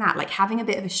having that, like having a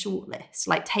bit of a short list,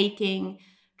 like taking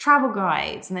travel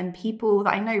guides and then people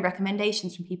that I know,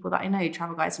 recommendations from people that I know,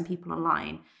 travel guides from people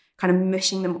online, kind of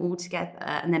mushing them all together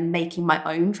and then making my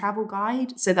own travel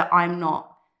guide so that I'm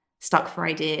not stuck for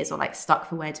ideas or like stuck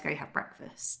for where to go have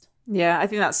breakfast. Yeah, I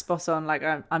think that's spot on. Like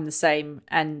I'm the same,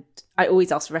 and I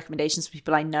always ask for recommendations from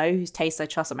people I know whose taste I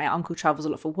trust. Like my uncle travels a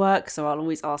lot for work, so I'll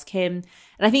always ask him.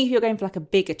 And I think if you're going for like a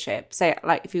bigger trip, say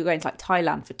like if you're going to like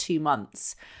Thailand for 2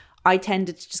 months, I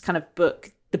tended to just kind of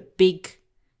book the big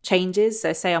changes.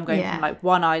 So say I'm going from like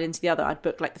one island to the other, I'd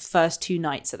book like the first 2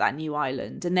 nights at that new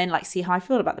island, and then like see how I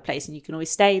feel about the place, and you can always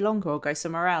stay longer or go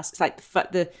somewhere else. It's like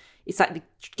it's like the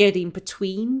getting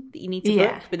between that you need to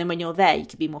book, but then when you're there, you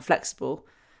can be more flexible.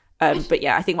 But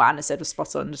yeah, I think what Anna said was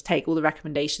spot on. Just take all the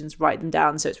recommendations, write them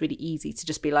down, so it's really easy to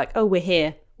just be like, oh, we're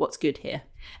here. What's good here?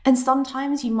 And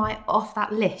sometimes you might, off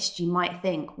that list, you might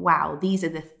think, wow, these are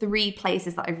the 3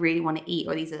 places that I really want to eat,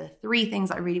 or these are the 3 things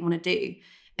that I really want to do.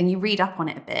 And you read up on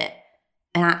it a bit,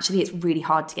 and actually it's really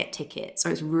hard to get tickets, or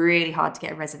it's really hard to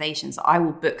get a reservation. So I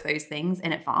will book those things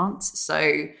in advance. So,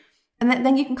 and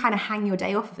then you can kind of hang your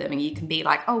day off of them, and you can be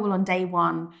like, oh, well, on day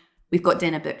 1, we've got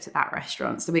dinner booked at that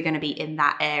restaurant, so we're going to be in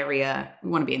that area. We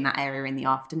want to be in that area in the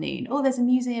afternoon. Oh, there's a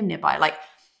museum nearby. Like,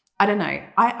 I don't know.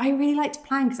 I really like to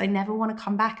plan because I never want to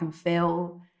come back and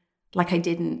feel like I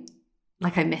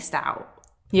missed out.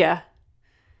 Yeah.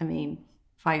 I mean,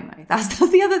 FOMO. That's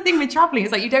the other thing with traveling.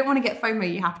 It's like you don't want to get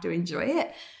FOMO, you have to enjoy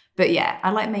it. But yeah,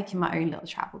 I like making my own little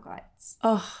travel guides.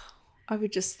 Oh, I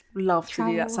would just love to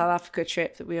do that South Africa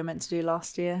trip that we were meant to do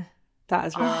last year. That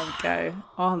is where I would go.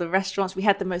 Oh, the restaurants. We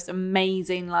had the most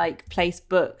amazing like place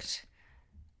booked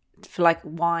for like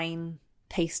wine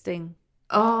tasting.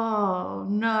 Oh,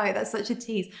 no, that's such a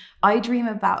tease. I dream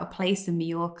about a place in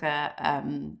Mallorca,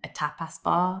 a tapas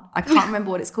bar. I can't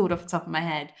remember what it's called off the top of my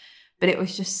head, but it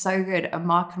was just so good. And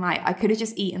Mark and I could have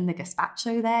just eaten the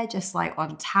gazpacho there, just like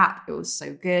on tap. It was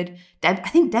so good. I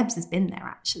think Debs has been there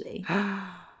actually.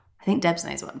 I think Debs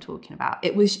knows what I'm talking about.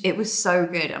 It was so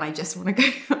good, and I just want to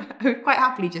go. I would quite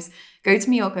happily just go to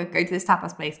Mallorca, go to this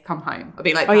tapas place, come home. I'd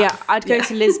be like, oh yeah, I'd go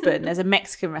to Lisbon. There's a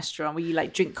Mexican restaurant where you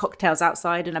like drink cocktails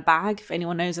outside in a bag. If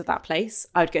anyone knows of that place,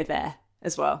 I would go there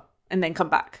as well, and then come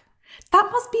back. That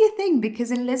must be a thing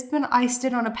because in Lisbon, I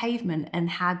stood on a pavement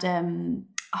and had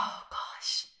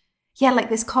like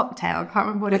this cocktail. I can't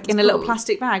remember what it was in a called. little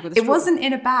plastic bag with a straw. It wasn't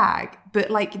in a bag, but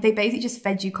like they basically just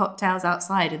fed you cocktails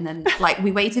outside, and then like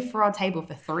we waited for our table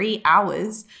for 3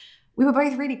 hours. We were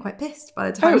both really quite pissed by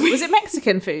the time. Oh, was it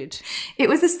Mexican food? It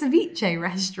was a ceviche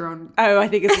restaurant. Oh, I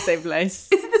think it's the same place.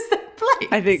 Is it the same place?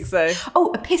 I think so.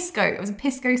 Oh, a pisco. It was a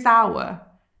pisco sour.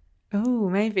 Oh,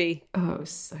 maybe.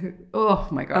 Oh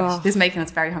my gosh. This is making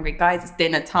us very hungry. Guys, it's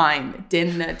dinner time.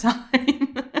 Dinner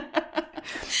time.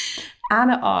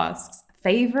 Anna asks,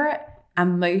 favorite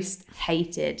and most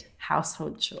hated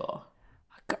household chore?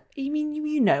 You mean,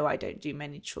 you know I don't do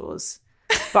many chores.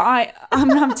 But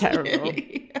I'm terrible.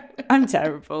 Really? I'm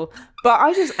terrible. But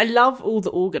I love all the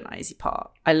organising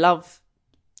part. I love,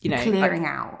 clearing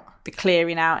out. The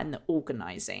clearing out and the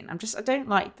organising. I don't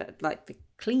like the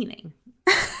cleaning.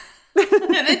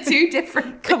 They're 2 different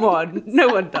things. Come on. No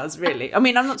one does really. I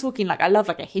mean, I'm not talking like I love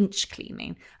like a hinge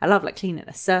cleaning. I love like cleaning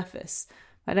a surface.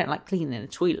 I don't like cleaning a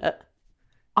toilet.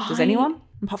 Does anyone?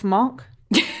 Apart from Mark?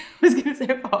 I was going to say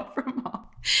apart from Mark.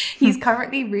 He's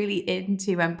currently really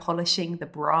into polishing the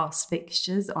brass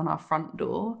fixtures on our front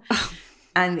door.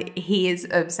 And he is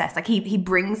obsessed. Like he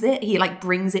brings it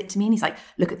to me and he's like,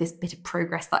 look at this bit of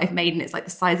progress that I've made. And it's like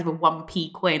the size of a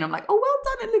 1p coin. I'm like, oh,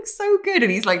 well done. It looks so good.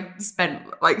 And he's like spent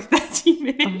like 30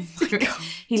 minutes. Oh my God.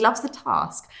 He loves the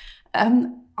task.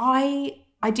 I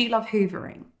do love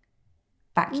hoovering.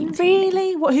 Vacuum Really?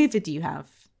 cleaning. What Hoover do you have?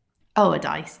 Oh, a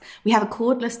dice. We have a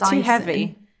cordless Dyson. Too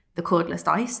heavy. The cordless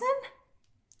Dyson?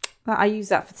 I use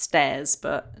that for the stairs,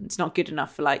 but it's not good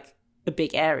enough for like a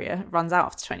big area. It runs out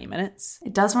after 20 minutes.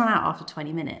 It does run out after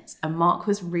 20 minutes. And Mark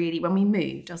was really, when we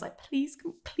moved, I was like, please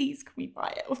can we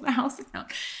buy it off the house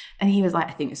account? And he was like,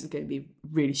 I think this is going to be a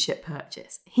really shit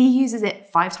purchase. He uses it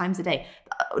 5 times a day.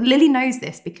 Lily knows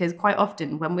this because quite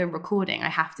often when we're recording, I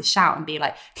have to shout and be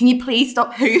like, can you please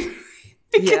stop hoovering?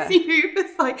 Because he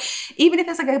hoovers like, even if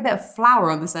there's like a bit of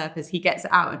flour on the surface, he gets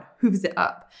it out and hoovers it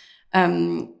up.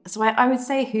 So I would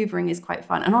say hoovering is quite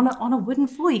fun. And on a wooden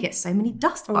floor, you get so many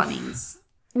dust bunnies.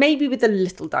 Maybe with a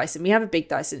little Dyson. We have a big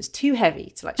Dyson. It's too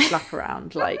heavy to like schlap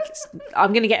around. Like,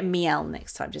 I'm going to get a Miele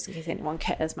next time just in case anyone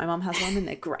cares. My mum has one and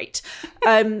they're great.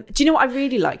 Do you know what I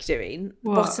really like doing?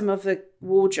 What? Bottom of the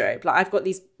wardrobe. Like, I've got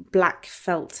these black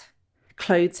felt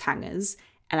clothes hangers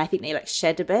and I think they like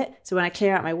shed a bit. So when I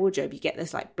clear out my wardrobe, you get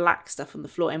this like black stuff on the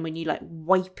floor. And when you like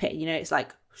wipe it, you know, it's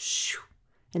like, shoo,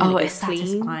 and then it's clean.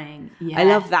 satisfying. Yes. I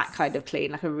love that kind of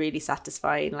clean, like a really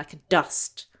satisfying, like a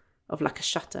dust of like a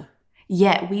shutter.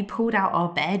 Yeah, we pulled out our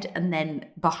bed and then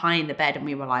behind the bed and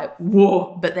we were like,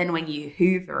 whoa. But then when you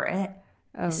hoover it,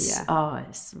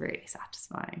 it's really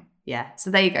satisfying. Yeah,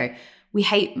 so there you go. We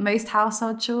hate most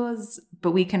household chores,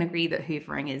 but we can agree that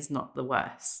hoovering is not the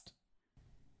worst.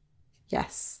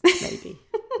 Yes, maybe.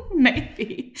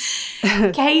 Maybe.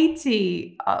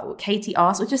 Katie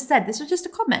asked, or just said, this was just a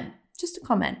comment.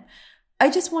 I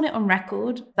just want it on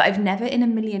record that I've never in a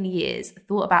million years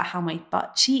thought about how my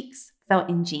butt cheeks felt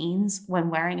in jeans when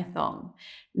wearing a thong.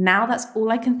 Now that's all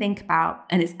I can think about,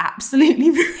 and it's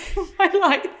absolutely ruining my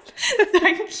life.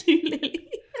 Thank you, Lily.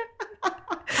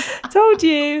 I told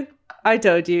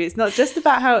you. It's not just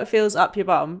about how it feels up your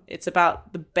bum. It's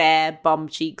about the bare bum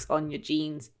cheeks on your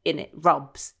jeans and it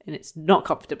rubs and it's not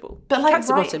comfortable. But like tracksuit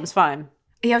bottom's fine.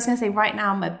 Yeah, I was going to say right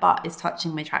now my butt is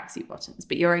touching my tracksuit bottoms,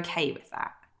 but you're okay with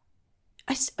that.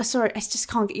 I just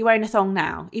can't get you wearing a thong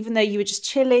now, even though you were just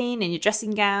chilling in your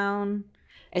dressing gown.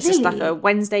 It's Really? just like a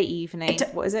Wednesday evening.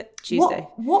 What is it? Tuesday.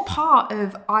 What part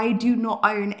of I do not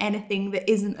own anything that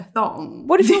isn't a thong?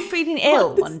 What if you're feeling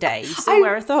ill one day? You still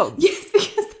wear a thong? Yes,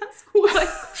 because that's all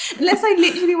unless I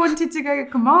literally wanted to go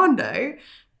commando.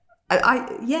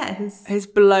 It's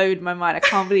blown my mind. I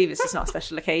can't believe it's just not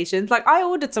special occasions. Like, I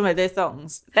ordered some of their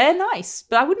thongs. They're nice,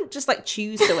 but I wouldn't just like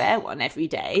choose to wear one every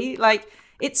day. Like,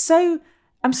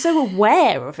 I'm so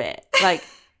aware of it.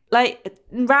 Like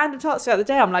in random talks throughout the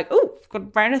day, I'm like, oh, I've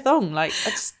got wearing a thong. Like, I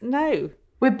just know.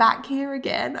 We're back here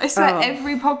again. I swear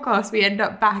every podcast we end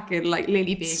up back and like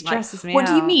Lily being stresses like, me what out.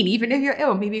 do you mean? Even if you're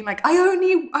ill, me being like, I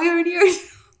only own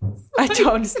I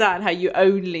don't understand how you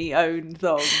only own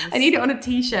thongs. I need it on a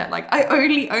t-shirt, like I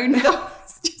only own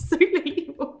thongs, just so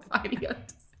Lily will finally understand.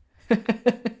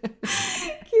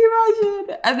 Can you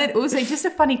imagine? And then also just a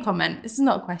funny comment. This is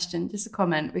not a question, just a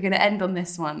comment. We're going to end on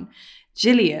this one.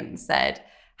 Gillian said,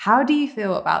 how do you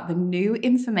feel about the new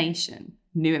information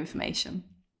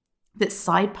that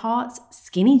side parts,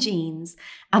 skinny jeans,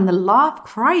 and the laugh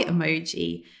cry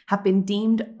emoji have been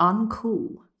deemed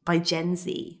uncool by Gen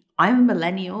Z? I'm a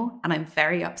millennial and I'm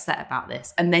very upset about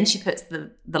this. And then she puts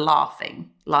the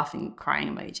laughing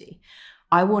crying emoji.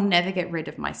 I will never get rid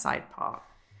of my side part.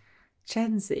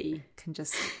 Gen Z can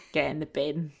just get in the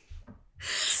bin.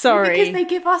 Sorry. Because they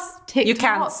give us TikTok. You're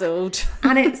cancelled.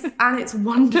 And it's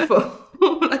wonderful.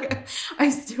 Like, I'm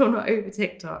still not over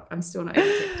TikTok.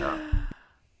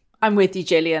 I'm with you,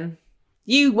 Gillian.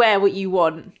 You wear what you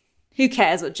want. Who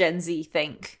cares what Gen Z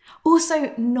think?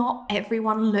 Also, not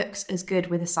everyone looks as good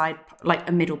with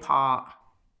a middle part.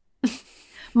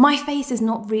 My face is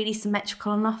not really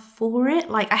symmetrical enough for it.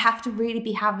 Like, I have to really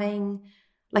be having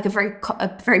like a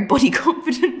very body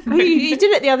confident moment. You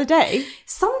did it the other day.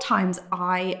 Sometimes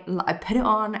I put it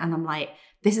on and I'm like,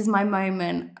 this is my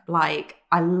moment. Like,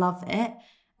 I love it.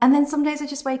 And then some days I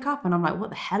just wake up and I'm like, what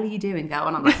the hell are you doing, girl?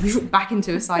 And I'm like, back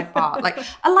into a side part. Like,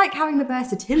 I like having the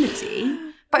versatility,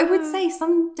 but I would say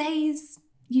some days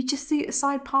you just suit a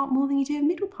side part more than you do a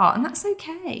middle part, and that's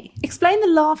okay. Explain the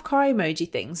laugh cry emoji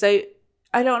thing. So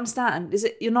I don't understand. Is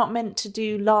it you're not meant to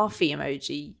do laughy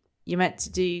emoji? You're meant to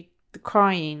do the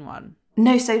crying one?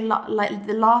 No, so like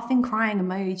the laughing crying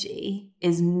emoji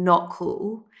is not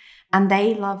cool, and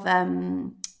they love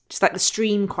just like the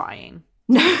stream crying.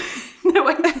 No,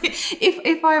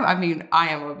 I mean, I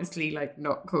am obviously like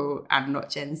not cool and not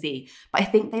Gen Z, but I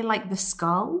think they like the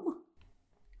skull.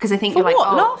 Because I think you're like,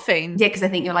 what? Laughing? Yeah, because I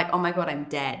think you're like, oh my God, I'm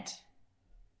dead.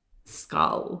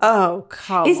 Skull. Oh,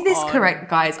 come on. Is this correct,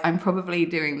 guys? I'm probably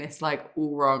doing this like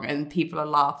all wrong and people are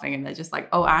laughing and they're just like,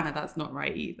 oh, Anna, that's not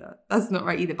right either. That's not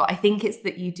right either. But I think it's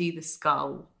that you do the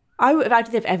skull. I don't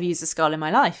think I've ever used a skull in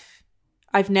my life.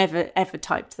 I've never, ever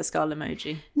typed the skull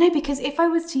emoji. No, because if I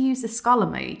was to use the skull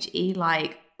emoji,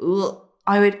 like,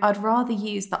 I'd rather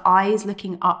use the eyes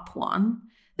looking up one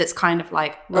that's kind of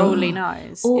like rolling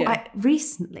eyes. Or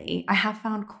recently, I have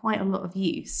found quite a lot of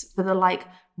use for the like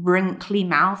wrinkly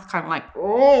mouth, kind of like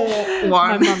one.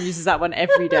 My mum uses that one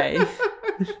every day.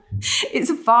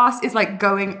 It's fast. It's like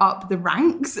going up the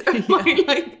ranks of my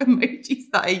like emojis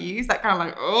that I use. That kind of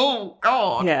like, oh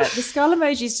God. Yeah, the skull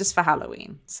emoji is just for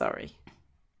Halloween. Sorry.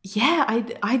 Yeah,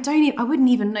 I wouldn't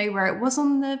even know where it was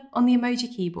on the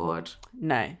emoji keyboard.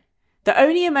 No. The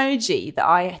only emoji that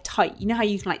I type, you know how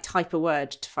you can like type a word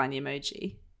to find the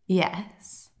emoji?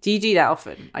 Yes. Do you do that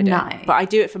often? I don't. No. But I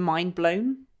do it for mind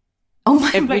blown. Oh my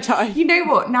every time. You know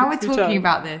what? Now we're talking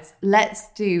about this.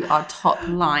 Let's do our top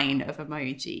line of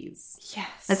emojis.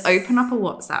 Yes. Let's open up a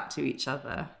WhatsApp to each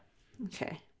other.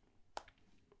 Okay.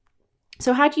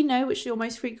 So how do you know which are your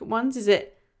most frequent ones? Is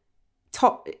it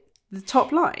the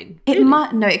top line? It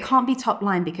might. No, it can't be top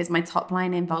line because my top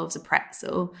line involves a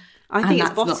pretzel. I think it's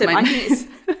bottom.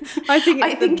 I think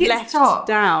it's left top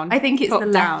down. I think it's the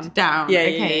left down.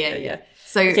 Yeah.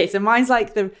 Okay, so mine's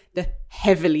like the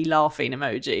heavily laughing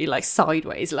emoji, like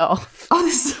sideways laugh. Oh,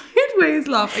 the sideways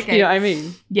laugh. Okay. You know what I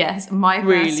mean? Yes, my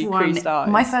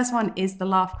first one is the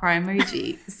laugh cry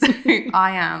emoji. So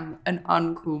I am an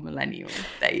uncool millennial.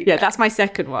 There you go. That's my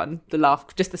second one. The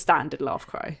laugh, just the standard laugh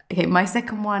cry. Okay, my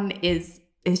second one is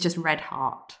just red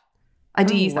heart. I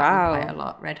do use that one quite a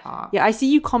lot, red heart. Yeah, I see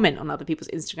you comment on other people's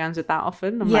Instagrams with that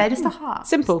often. Just a heart.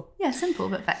 Simple. Yeah, simple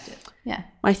but effective. Yeah.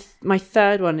 My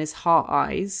third one is heart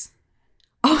eyes.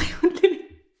 Oh,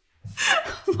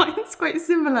 mine's quite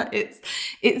similar. It's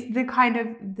the kind of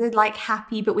the like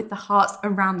happy but with the hearts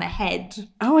around the head.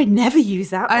 Oh, I never use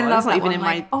that one. I love that one.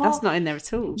 Like, that's not in there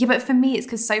at all. Yeah, but for me, it's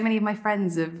because so many of my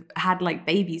friends have had like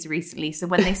babies recently. So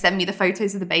when they send me the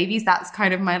photos of the babies, that's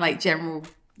kind of my like general.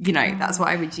 You know, that's what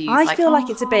I would use. I feel like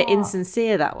it's a bit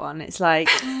insincere, that one. It's like,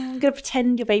 I'm going to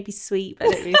pretend your baby's sweet, but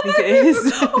I don't really think it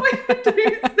is.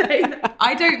 Don't say that.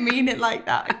 I don't mean it like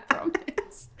that, I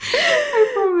promise.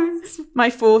 I promise.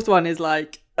 My fourth one is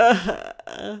like, you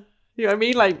know what I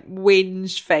mean? Like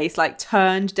whinge face, like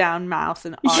turned down mouth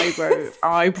and eyebrows.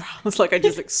 Like I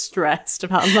just look stressed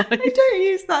about life. I don't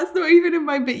use that. It's not even in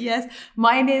my bit. Yes.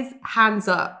 Mine is hands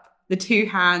up. The two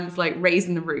hands, like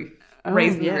raising the roof.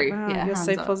 Raising the roof. Wow, yeah, you're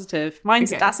so up. Positive.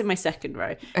 That's in my second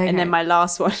row. Okay. And then my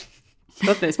last one,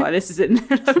 God knows why this is in.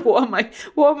 Like, what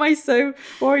am I so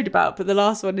worried about? But the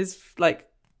last one is like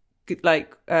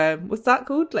what's that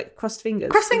called? Like crossed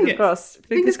fingers.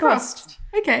 Fingers crossed.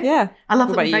 Okay. Yeah. I love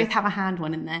that we both have a hand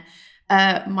one in there.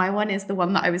 My one is the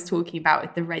one that I was talking about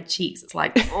with the red cheeks. It's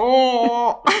like,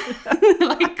 oh,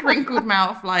 like crinkled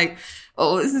mouth, like,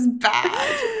 oh, this is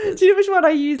bad. Do you know which one I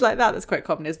use like that? That's quite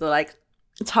common. Is the like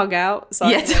tongue out,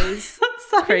 sideways,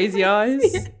 crazy eyes.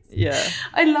 Yes. Yeah.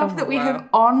 I love that we have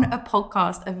on a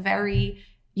podcast a very,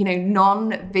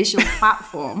 non-visual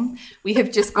platform. We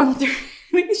have just gone through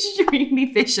an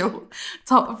extremely visual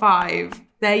top 5.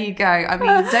 There you go. I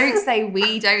mean, don't say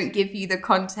we don't give you the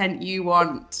content you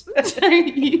want.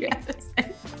 Don't you ever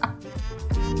say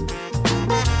that.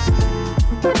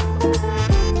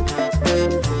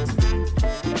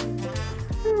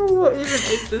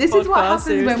 This is what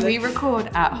happens when we record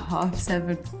at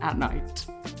 7:30 at night.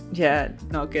 Yeah,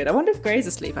 not good. I wonder if Gray's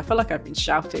asleep. I feel like I've been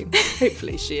shouting.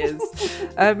 Hopefully she is.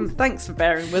 Thanks for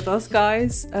bearing with us,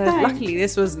 guys. Luckily,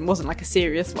 this wasn't like a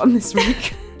serious one this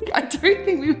week. I don't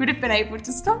think we would have been able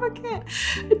to stomach it.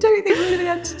 I don't think we would have been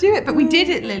able to do it. But we did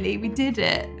it, Lily. We did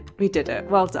it. We did it.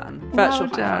 Well done. Virtual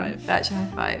high five. Virtual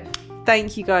high five.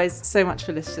 Thank you guys so much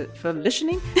for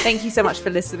listening. Thank you so much for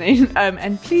listening.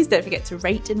 And please don't forget to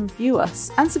rate and review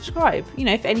us and subscribe.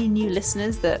 If any new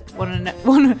listeners that want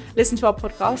to listen to our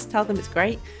podcast, tell them it's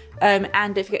great. And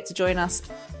don't forget to join us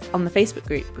on the Facebook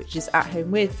group, which is At Home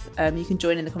With. You can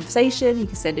join in the conversation. You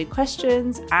can send in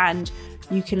questions, and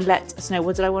you can let us know,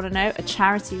 what did I want to know? A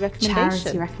charity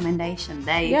recommendation.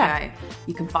 There you go.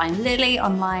 You can find Lily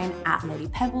online at Lily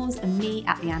Pebbles and me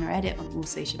at the Anna Edit on all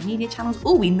social media channels.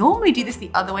 Oh, we normally do this the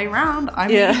other way around. I'm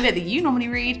reading the bit that you normally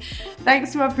read.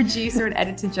 Thanks to our producer and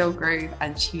editor, Joel Grove,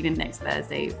 and tune in next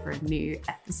Thursday for a new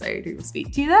episode. We will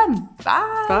speak to you then.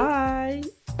 Bye. Bye.